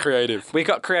we got creative. We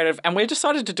got creative, and we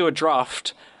decided to do a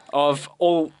draft of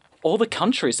all the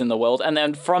countries in the world, and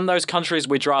then from those countries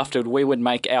we drafted, we would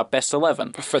make our best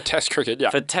 11. For Test cricket,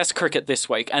 yeah. For Test cricket this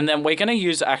week. And then we're going to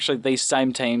use actually these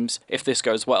same teams, if this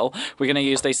goes well, we're going to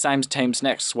use these same teams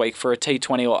next week for a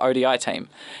T20 or ODI team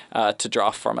to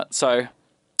draft from it. So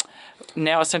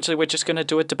now essentially we're just going to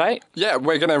do a debate, Yeah,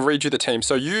 we're going to read you the team.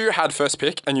 So you had first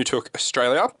pick and you took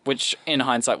Australia. which in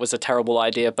hindsight was a terrible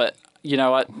idea, but you know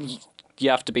what? You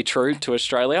have to be true to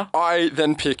Australia. I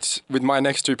then picked, with my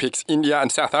next 2 picks, India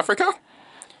and South Africa.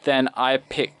 Then I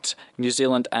picked New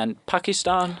Zealand and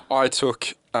Pakistan, I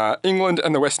took England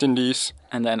and the West Indies.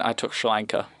 and then I took Sri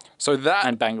Lanka So that...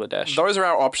 and Bangladesh. Those are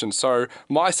our options. So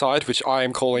my side, which I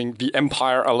am calling the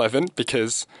Empire 11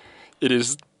 because it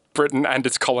is Britain and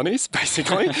its colonies,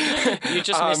 basically, You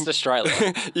just missed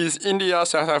Australia. is India,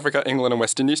 South Africa, England and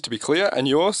West Indies, to be clear. And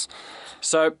yours?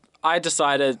 So I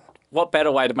decided, what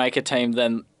better way to make a team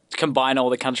than combine all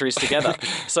the countries together?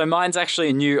 So mine's actually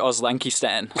a new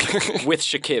Auslankistan with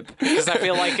Shakib, because I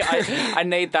feel like I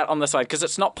need that on the side, because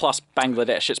it's not plus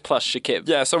Bangladesh, it's plus Shakib.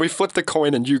 Yeah, so we flipped the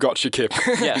coin and you got Shakib.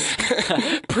 Yes.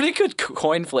 Pretty good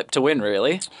coin flip to win,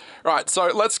 really. Right, so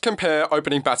let's compare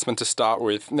opening batsmen to start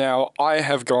with. Now, I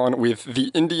have gone with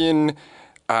the Indian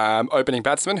opening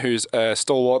batsman, who's a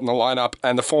stalwart in the lineup,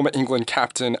 and the former England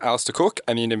captain, Alistair Cook,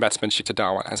 and the Indian batsman, Shikhar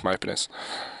Dhawan, as my openers.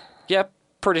 Yeah,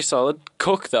 pretty solid.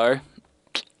 Cook, though,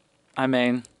 I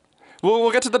mean...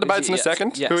 We'll get to the debates in a Yes,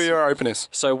 second. yes. Who are your openers?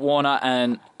 So Warner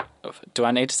and... Do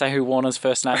I need to say who Warner's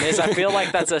first name is? I feel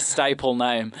like that's a staple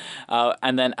name.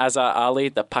 And then Azhar Ali,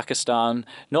 the Pakistan,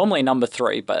 normally number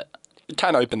 3, but You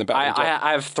can open the batting.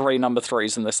 I have 3 number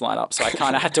 3s in this lineup, so I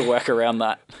kind of had to work around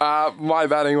that. My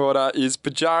batting order is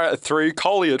Pujara at 3,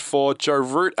 Kohli at 4, Joe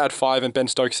Root at 5, and Ben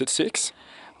Stokes at 6.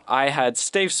 I had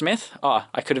Steve Smith. Oh,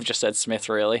 I could have just said Smith,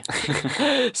 really.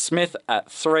 Smith at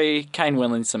 3, Kane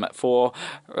Williamson at 4,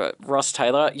 Ross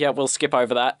Taylor, yeah, we'll skip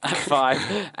over that, at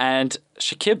 5, and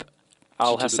Shakib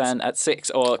Al Hassan at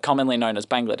 6, or commonly known as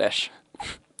Bangladesh.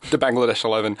 The Bangladesh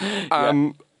 11.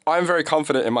 I'm very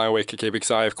confident in my wicketkeeper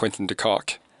because I have Quinton de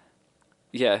Kock.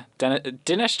 Yeah,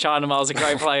 Dinesh Chandimal's a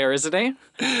great player, isn't he?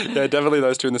 Yeah, definitely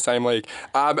those two in the same league.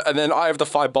 And then I have the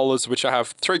 5 bowlers, which I have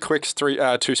 3 quicks,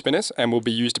 2 spinners, and will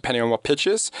be used depending on what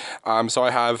pitches. So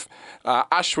I have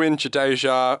Ashwin,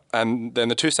 Jadeja, and then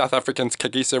the 2 South Africans,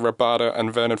 Kagisa Rabada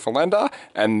and Vernon Philander,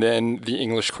 and then the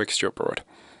English quick, Stuart Broad.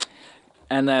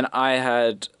 And then I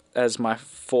had, as my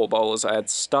 4 bowlers, I had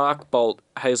Stark, Bolt,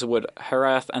 Hazelwood,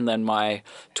 Herath, and then my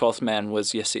 12th man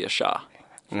was Yasir Shah.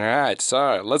 All right,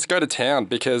 so let's go to town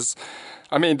because,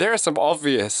 I mean, there are some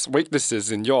obvious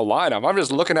weaknesses in your lineup. I'm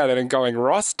just looking at it and going,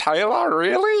 Ross Taylor,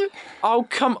 really? Oh,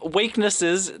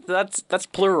 weaknesses, that's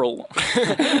plural.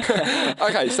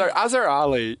 Okay, so Azhar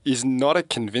Ali is not a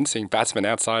convincing batsman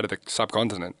outside of the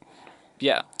subcontinent.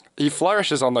 Yeah. He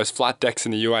flourishes on those flat decks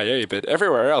in the UAE, but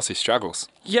everywhere else he struggles.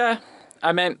 Yeah.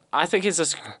 I mean, I think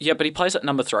yeah, but he plays at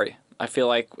number 3. I feel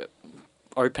like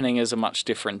opening is a much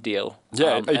different deal.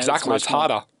 Yeah, exactly. It's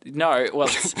harder. No, well,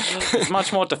 it's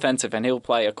much more defensive, and he'll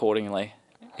play accordingly.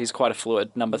 He's quite a fluid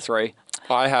number 3.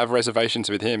 I have reservations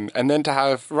with him. And then to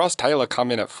have Ross Taylor come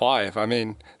in at 5, I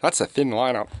mean, that's a thin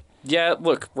lineup. Yeah,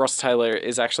 look, Ross Taylor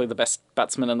is actually the best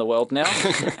batsman in the world now.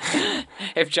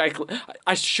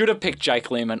 I should have picked Jake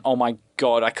Lehman. Oh my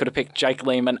God, I could have picked Jake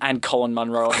Lehman and Colin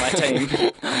Munro on my team.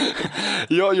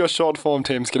 Your short form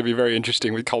team's going to be very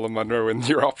interesting with Colin Munro and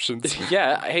your options.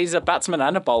 Yeah, he's a batsman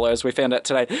and a bowler, as we found out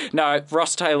today. No,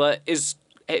 Ross Taylor is...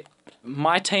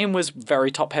 my team was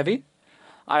very top heavy.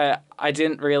 I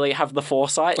didn't really have the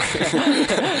foresight.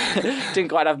 Didn't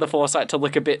quite have the foresight to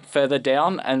look a bit further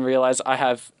down and realise I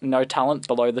have no talent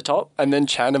below the top. And then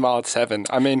Chandimal at 7.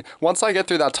 I mean, once I get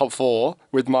through that top 4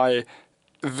 with my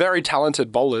very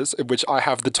talented bowlers, which I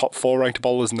have the top 4 ranked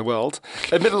bowlers in the world,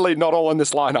 admittedly not all in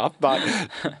this lineup, but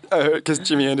because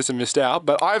Jimmy Anderson missed out,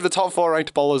 but I have the top 4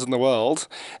 ranked bowlers in the world,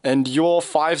 and your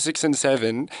 5, 6 and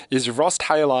 7 is Ross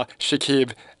Taylor,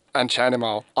 Shakib and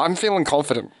Chandimal. I'm feeling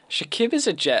confident. Shakib is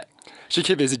a jet.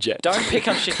 Shakib is a jet. Don't pick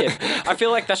on Shakib. I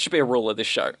feel like that should be a rule of this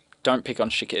show. Don't pick on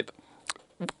Shakib.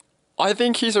 I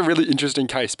think he's a really interesting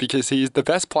case because he's the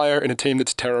best player in a team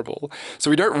that's terrible. So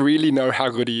we don't really know how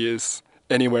good he is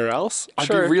anywhere else. I'd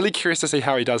be really curious to see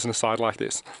how he does in a side like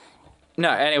this. No,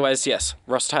 anyways, yes,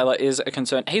 Ross Taylor is a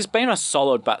concern. He's been a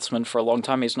solid batsman for a long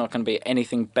time. He's not going to be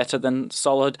anything better than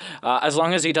solid, as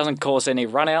long as he doesn't cause any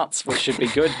run-outs, which should be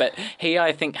good. But he,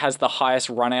 I think, has the highest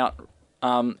run-out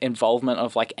involvement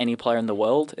of like any player in the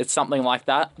world. It's something like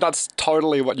that. That's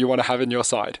totally what you want to have in your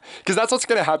side. Because that's what's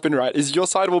going to happen, right? Is your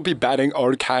side will be batting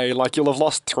okay. Like you'll have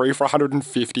lost 3 for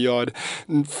 150 odd.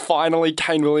 And finally,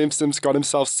 Kane Williamson's got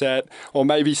himself set. Or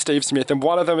maybe Steve Smith. And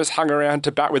one of them has hung around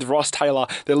to bat with Ross Taylor.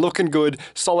 They're looking good.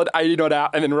 Solid 80 not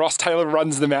out. And then Ross Taylor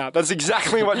runs them out. That's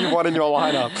exactly what you want in your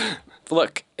lineup.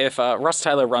 Look, if Ross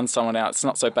Taylor runs someone out, it's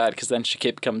not so bad because then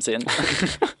Shakib comes in.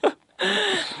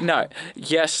 No,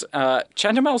 yes,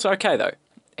 Chandimal's okay though.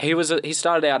 He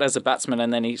started out as a batsman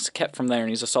and then he's kept from there and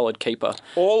he's a solid keeper.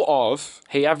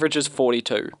 He averages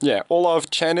 42. Yeah, all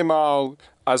of Chandimal,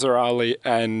 Azhar Ali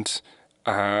and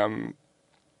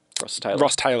Ross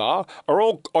Taylor are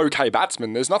all okay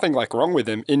batsmen. There's nothing like wrong with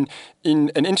them. In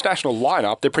an international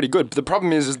lineup, they're pretty good. But the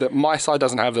problem is that my side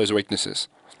doesn't have those weaknesses.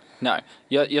 No,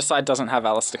 your side doesn't have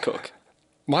Alistair Cook.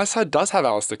 My side does have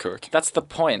Alistair Cook. That's the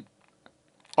point.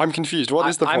 I'm confused. What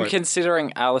is the point? I'm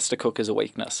considering Alistair Cook as a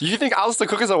weakness. You think Alistair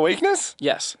Cook is a weakness?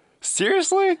 Yes.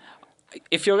 Seriously?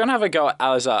 If you're going to have a go at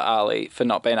Azhar Ali for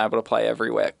not being able to play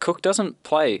everywhere, Cook doesn't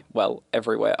play well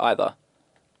everywhere either.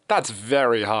 That's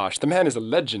very harsh. The man is a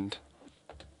legend.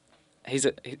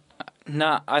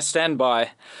 I stand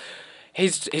by.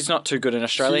 He's not too good in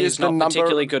Australia. He's not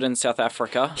particularly good in South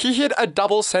Africa. He hit a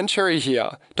double century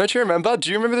here. Don't you remember? Do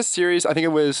you remember the series? I think it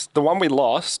was the one we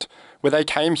lost, where they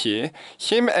came here.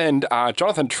 Him and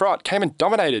Jonathan Trott came and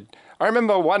dominated. I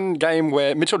remember one game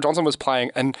where Mitchell Johnson was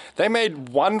playing and they made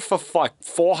one for like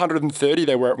 430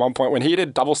 they were at one point when he hit a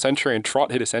double century and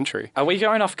Trott hit a century. Are we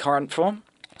going off current form?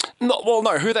 No,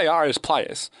 who they are as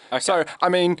players. Okay. So, I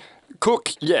mean,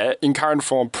 Cook, yeah, in current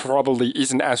form probably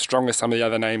isn't as strong as some of the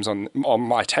other names on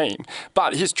my team,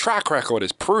 but his track record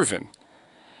is proven.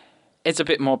 It's a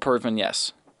bit more proven,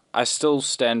 yes. I still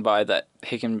stand by that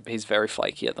he's very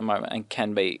flaky at the moment and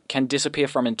can disappear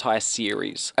from entire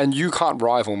series. And you can't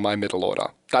rival my middle order.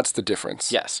 That's the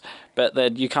difference. Yes, but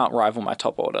then you can't rival my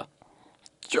top order.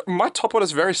 My top order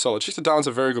is very solid. Chester Darwin's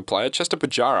a very good player. Chester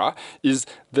Pujara is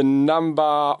the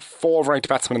number 4 ranked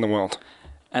batsman in the world.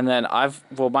 And then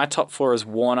my top 4 is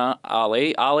Warner,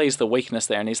 Ali. Ali's the weakness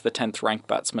there, and he's the 10th ranked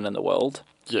batsman in the world.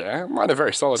 Yeah, mine are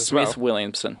very solid as well. Smith,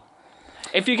 Williamson.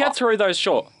 If you get through those,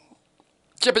 sure.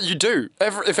 Yeah, but you do.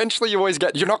 Eventually you always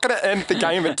get... You're not going to end the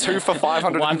game at 2 for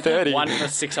 530. One for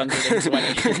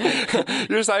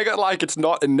 620. You're saying it like it's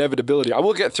not inevitability. I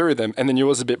will get through them, and then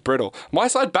yours is a bit brittle. My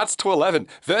side bats to 11.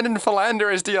 Vernon Philander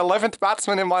is the 11th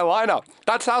batsman in my lineup.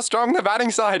 That's how strong the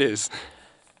batting side is.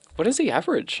 What does he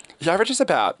average? He averages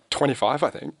about 25, I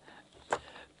think.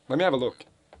 Let me have a look.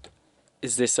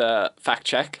 Is this a fact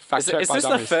check? Is this Dummies.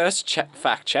 the first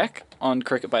fact check on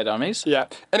Cricket by Dummies? Yeah.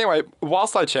 Anyway,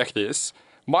 whilst I check this,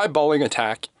 my bowling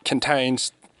attack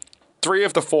contains three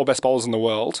of the four best bowlers in the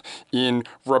world in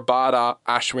Rabada,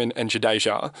 Ashwin, and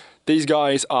Jadeja. These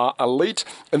guys are elite,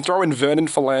 and throw in Vernon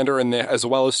Philander in there as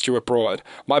well as Stuart Broad.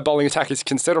 My bowling attack is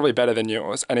considerably better than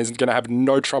yours and is going to have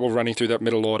no trouble running through that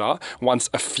middle order once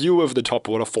a few of the top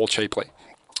order fall cheaply.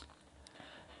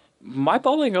 My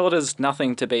bowling order's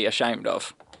nothing to be ashamed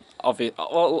of.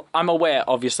 Well, I'm aware,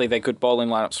 obviously, they're good bowling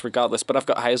lineups regardless, but I've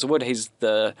got Hazelwood. He's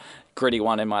the gritty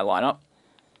one in my lineup.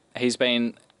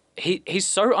 He's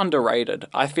so underrated.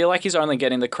 I feel like he's only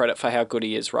getting the credit for how good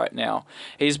he is right now.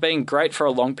 He's been great for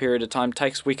a long period of time,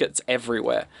 takes wickets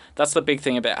everywhere. That's the big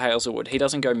thing about Hazelwood. He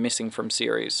doesn't go missing from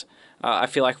series. I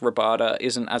feel like Rabada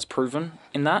isn't as proven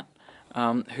in that.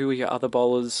 Who are your other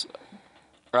bowlers?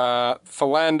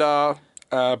 Philander's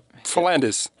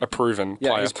a proven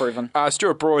player. Yeah, he's proven.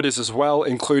 Stuart Broad is as well,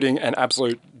 including an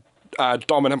absolute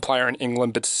dominant player in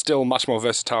England, but still much more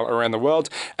versatile around the world.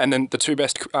 And then the two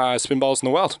best spin bowlers in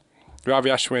the world, Ravi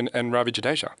Ashwin and Ravi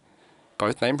Jadeja.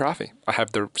 Both named Ravi. I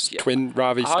have the twin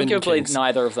Ravi spin Arguably, kings.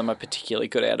 neither of them are particularly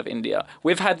good out of India.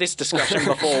 We've had this discussion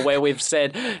before where we've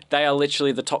said they are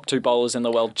literally the top two bowlers in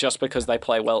the world just because they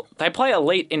play well. They play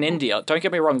elite in India. Don't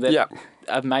get me wrong. They're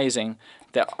amazing.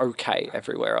 They're okay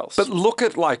everywhere else. But look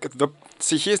at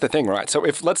see, here's the thing, right? So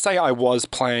if, let's say I was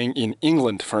playing in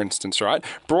England, for instance, right?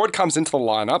 Broad comes into the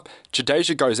lineup,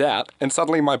 Jadeja goes out, and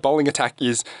suddenly my bowling attack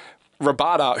is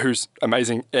Rabada, who's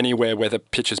amazing anywhere where the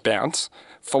pitches bounce,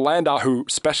 Philander, who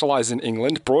specialises in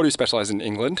England, Broad, who specialises in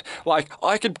England.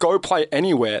 I could go play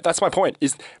anywhere. That's my point.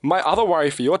 Is my other worry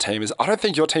for your team is I don't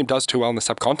think your team does too well in the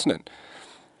subcontinent.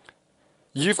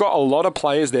 You've got a lot of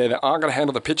players there that aren't going to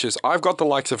handle the pitches. I've got the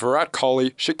likes of Virat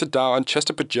Kohli, Shikhar Dhawan,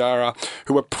 Chester Pujara,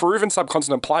 who are proven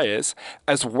subcontinent players,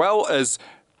 as well as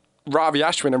Ravi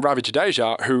Ashwin and Ravi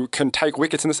Jadeja, who can take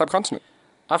wickets in the subcontinent.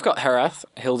 I've got Herath.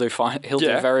 He'll do fine. He'll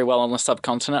do very well on the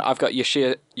subcontinent. I've got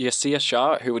Yasir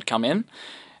Shah, who would come in,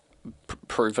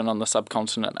 proven on the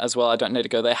subcontinent as well. I don't need to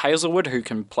go there. Hazelwood, who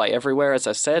can play everywhere, as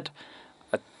I said.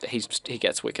 He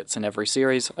gets wickets in every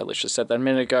series. I literally said that a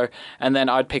minute ago. And then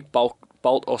I'd pick Bolt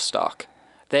or Stark.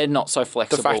 They're not so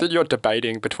flexible. The fact that you're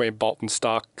debating between Bolt and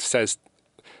Stark just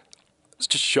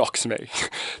shocks me.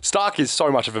 Stark is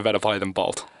so much of a better player than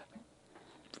Bolt.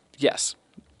 Yes,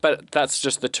 but that's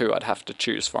just the two I'd have to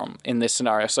choose from in this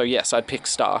scenario. So yes, I'd pick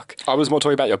Stark. I was more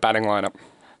talking about your batting lineup.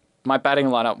 My batting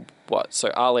lineup, what?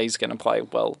 So Ali's going to play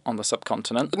well on the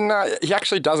subcontinent? No, he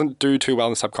actually doesn't do too well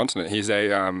on the subcontinent. He's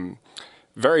a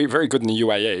very, very good in the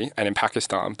UAE and in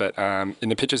Pakistan, but in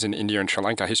the pitches in India and Sri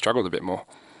Lanka, he struggled a bit more.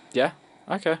 Yeah,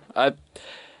 okay.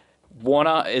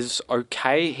 Warner is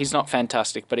okay. He's not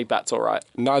fantastic, but he bats all right.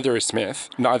 Neither is Smith.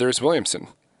 Neither is Williamson.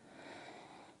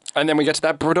 And then we get to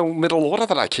that brutal middle order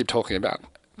that I keep talking about.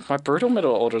 My brutal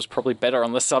middle order is probably better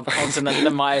on the subcontinent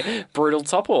than my brutal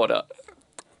top order.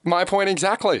 My point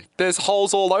exactly. There's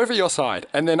holes all over your side.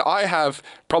 And then I have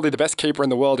probably the best keeper in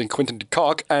the world in Quinton de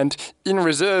Kock, and in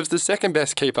reserves, the second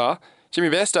best keeper, Jimmy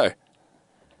Bairstow.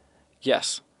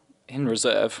 Yes, in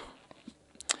reserve.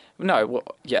 No, well,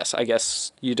 yes, I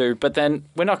guess you do. But then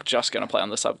we're not just going to play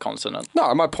on the subcontinent.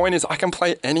 No, my point is I can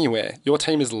play anywhere. Your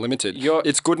team is limited.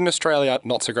 It's good in Australia,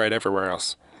 not so great everywhere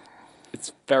else.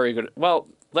 It's very good. Well,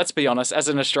 let's be honest, as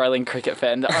an Australian cricket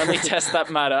fan, the only tests that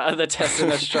matter are the tests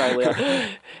in Australia.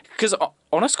 Because,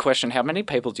 honest question, how many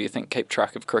people do you think keep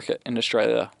track of cricket in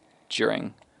Australia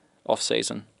during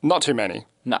off-season? Not too many.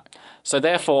 No. So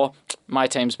therefore, my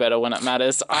team's better when it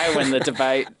matters. I win the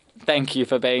debate. Thank you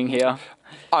for being here.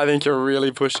 I think you're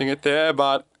really pushing it there,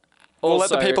 but we'll let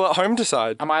the people at home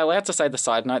decide. Am I allowed to say the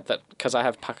side note that because I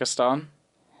have Pakistan,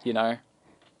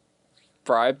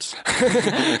 bribes?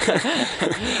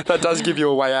 That does give you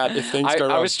a way out if things go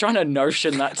wrong. I was trying to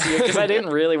notion that to you because I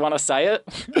didn't really want to say it.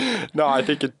 No, I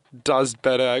think it does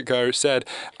better go said.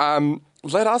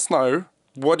 Let us know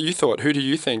what you thought. Who do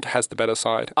you think has the better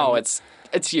side? Oh, it's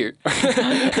you.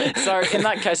 So in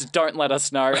that case, don't let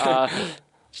us know.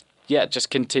 Just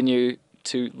continue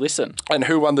to listen. And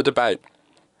who won the debate?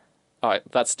 Oh,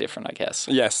 that's different, I guess.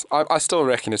 Yes, I still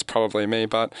reckon it's probably me,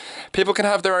 but people can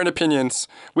have their own opinions.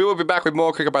 We will be back with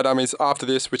more Cricket by Dummies after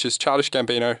this, which is Childish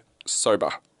Gambino,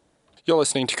 Sober. You're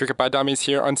listening to Cricket by Dummies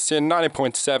here on SYN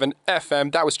 90.7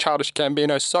 FM. That was Childish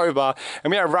Gambino, Sober, and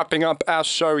we are wrapping up our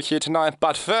show here tonight.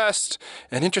 But first,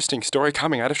 an interesting story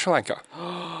coming out of Sri Lanka.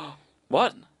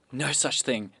 What? No such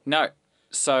thing. No.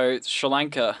 So, Sri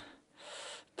Lanka,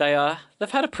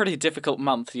 they've had a pretty difficult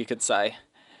month, you could say.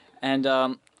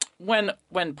 And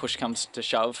when push comes to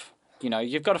shove,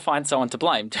 you've got to find someone to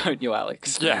blame, don't you,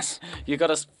 Alex? Yes. You got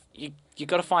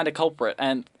to find a culprit,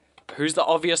 and who's the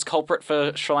obvious culprit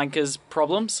for Sri Lanka's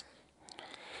problems?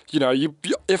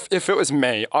 if it was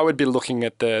me, I would be looking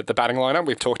at the batting lineup.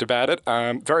 We've talked about it.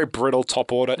 Very brittle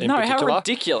top order in particular. How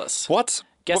ridiculous. What?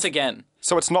 Guess again.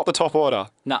 So it's not the top order?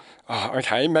 No. Oh,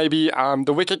 okay, maybe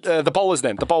the bowlers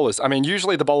then. The bowlers. I mean,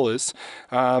 usually the bowlers.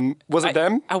 Was it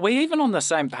them? Are we even on the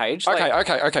same page? Okay.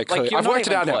 Clearly. You're I've not worked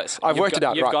it even out close. now. I've worked it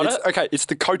out, You've right? got it? Okay, it's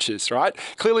the coaches, right?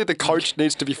 Clearly the coach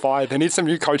needs to be fired. They need some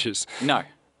new coaches. No.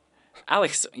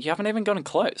 Alex, you haven't even gotten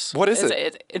close. What is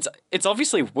it? It's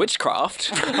obviously witchcraft.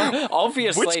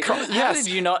 Obviously. Witchcraft, How yes.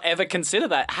 did you not ever consider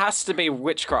that? It has to be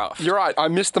witchcraft. You're right. I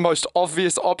missed the most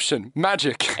obvious option.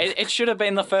 Magic. It should have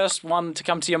been the first one to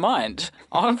come to your mind.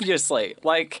 Obviously.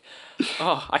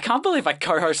 I can't believe I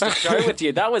co-hosted a show with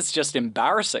you. That was just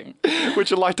embarrassing. Would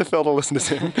you like to fill the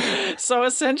listeners in? So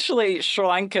essentially, Sri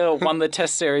Lanka won the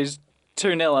Test series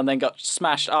 2-0 and then got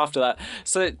smashed after that.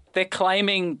 So they're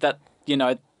claiming that,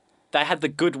 they had the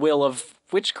goodwill of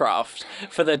witchcraft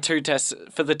for the two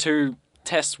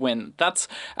test win. That's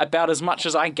about as much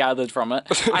as I gathered from it.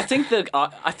 I think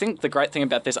the great thing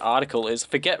about this article is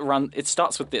it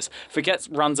starts with this. Forget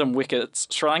runs and wickets.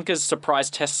 Sri Lanka's surprise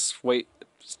test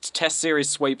series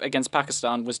sweep against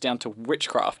Pakistan was down to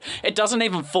witchcraft. It doesn't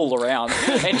even fool around.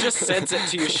 It just sends it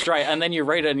to you straight, and then you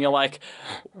read it and you're like,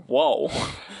 whoa.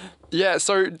 Yeah,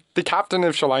 so the captain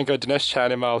of Sri Lanka, Dinesh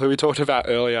Chandimal, who we talked about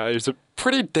earlier, is a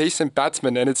pretty decent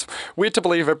batsman, and it's weird to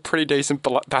believe a pretty decent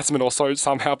batsman also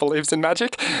somehow believes in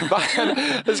magic, but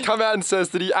has come out and says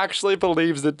that he actually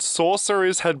believes that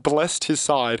sorcerers had blessed his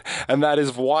side, and that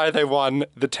is why they won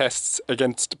the tests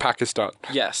against Pakistan.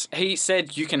 Yes, he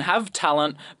said you can have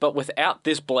talent, but without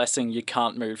this blessing, you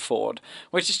can't move forward,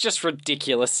 which is just a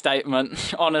ridiculous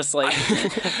statement, honestly.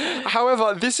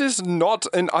 However, this is not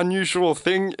an unusual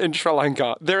thing in Sri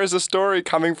Lanka. There is a story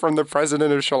coming from the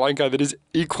president of Sri Lanka that is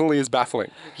equally as baffling.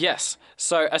 Yes.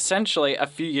 So essentially, a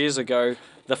few years ago,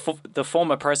 the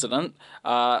former president,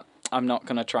 I'm not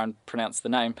going to try and pronounce the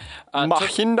name.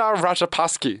 Mahinda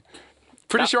Rajapaksa.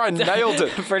 Pretty sure I nailed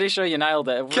it. Pretty sure you nailed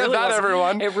it. Get that,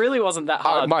 everyone. It really wasn't that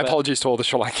hard. My apologies to all the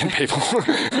Sri Lankan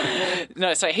people.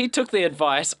 No, so he took the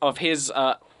advice of his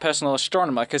personal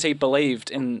astronomer because he believed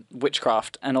in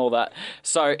witchcraft and all that.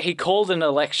 So he called an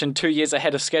election 2 years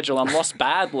ahead of schedule and lost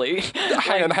badly.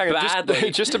 Hang on.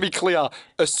 Badly. Just to be clear,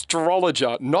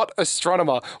 astrologer, not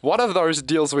astronomer. One of those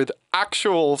deals with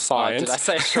actual science. Did I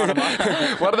say astronomer?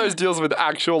 One of those deals with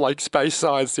actual space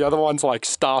science. The other one's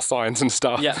star science and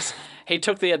stuff. Yes. He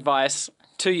took the advice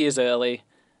 2 years early.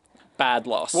 Bad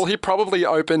loss. Well, he probably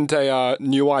opened a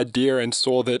new idea and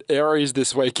saw that Aries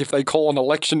this week, if they call an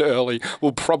election early,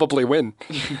 will probably win.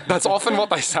 That's often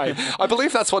what they say. I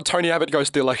believe that's what Tony Abbott goes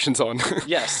to the elections on.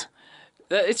 Yes.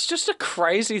 It's just a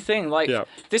crazy thing. Yeah.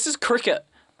 This is cricket.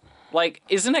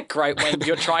 Isn't it great when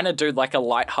you're trying to do a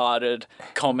light-hearted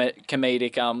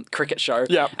comedic cricket show,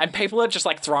 yeah, and people are just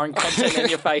throwing content in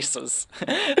your faces?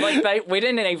 We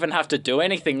didn't even have to do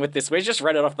anything with this. We just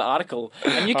read it off the article,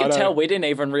 and you could tell we didn't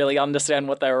even really understand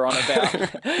what they were on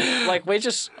about. we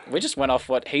just went off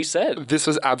what he said. This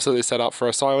was absolutely set up for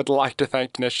us. So I would like to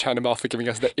thank Dinesh Chandimal for giving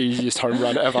us the easiest home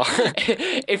run ever.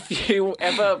 If you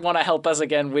ever want to help us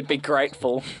again, we'd be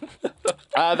grateful.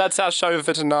 That's our show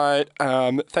for tonight.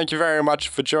 Thank you very much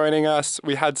for joining us.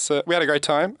 We had a great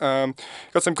time.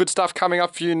 Got some good stuff coming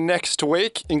up for you next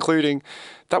week, including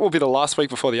that will be the last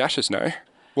week before the Ashes. No,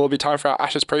 will it be time for our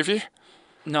Ashes preview?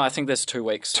 No, I think there's 2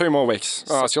 weeks. 2 more weeks.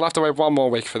 So you'll have to wait 1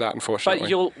 more week for that,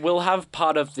 unfortunately. But we'll have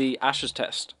part of the Ashes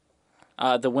test,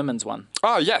 the women's one.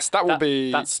 Oh yes, that will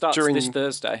be that starts this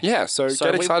Thursday. Yeah, so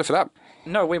get excited for that.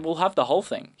 No, we will have the whole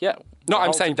thing. Yeah. No,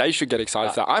 I'm saying they should get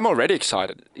excited for that. I'm already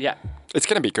excited. Yeah. It's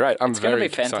going to be great. It's going to be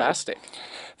fantastic.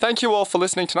 Thank you all for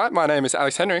listening tonight. My name is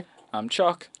Alex Henry. I'm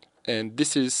Choc. And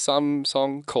this is some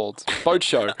song called Boat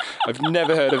Show. I've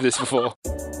never heard of this before.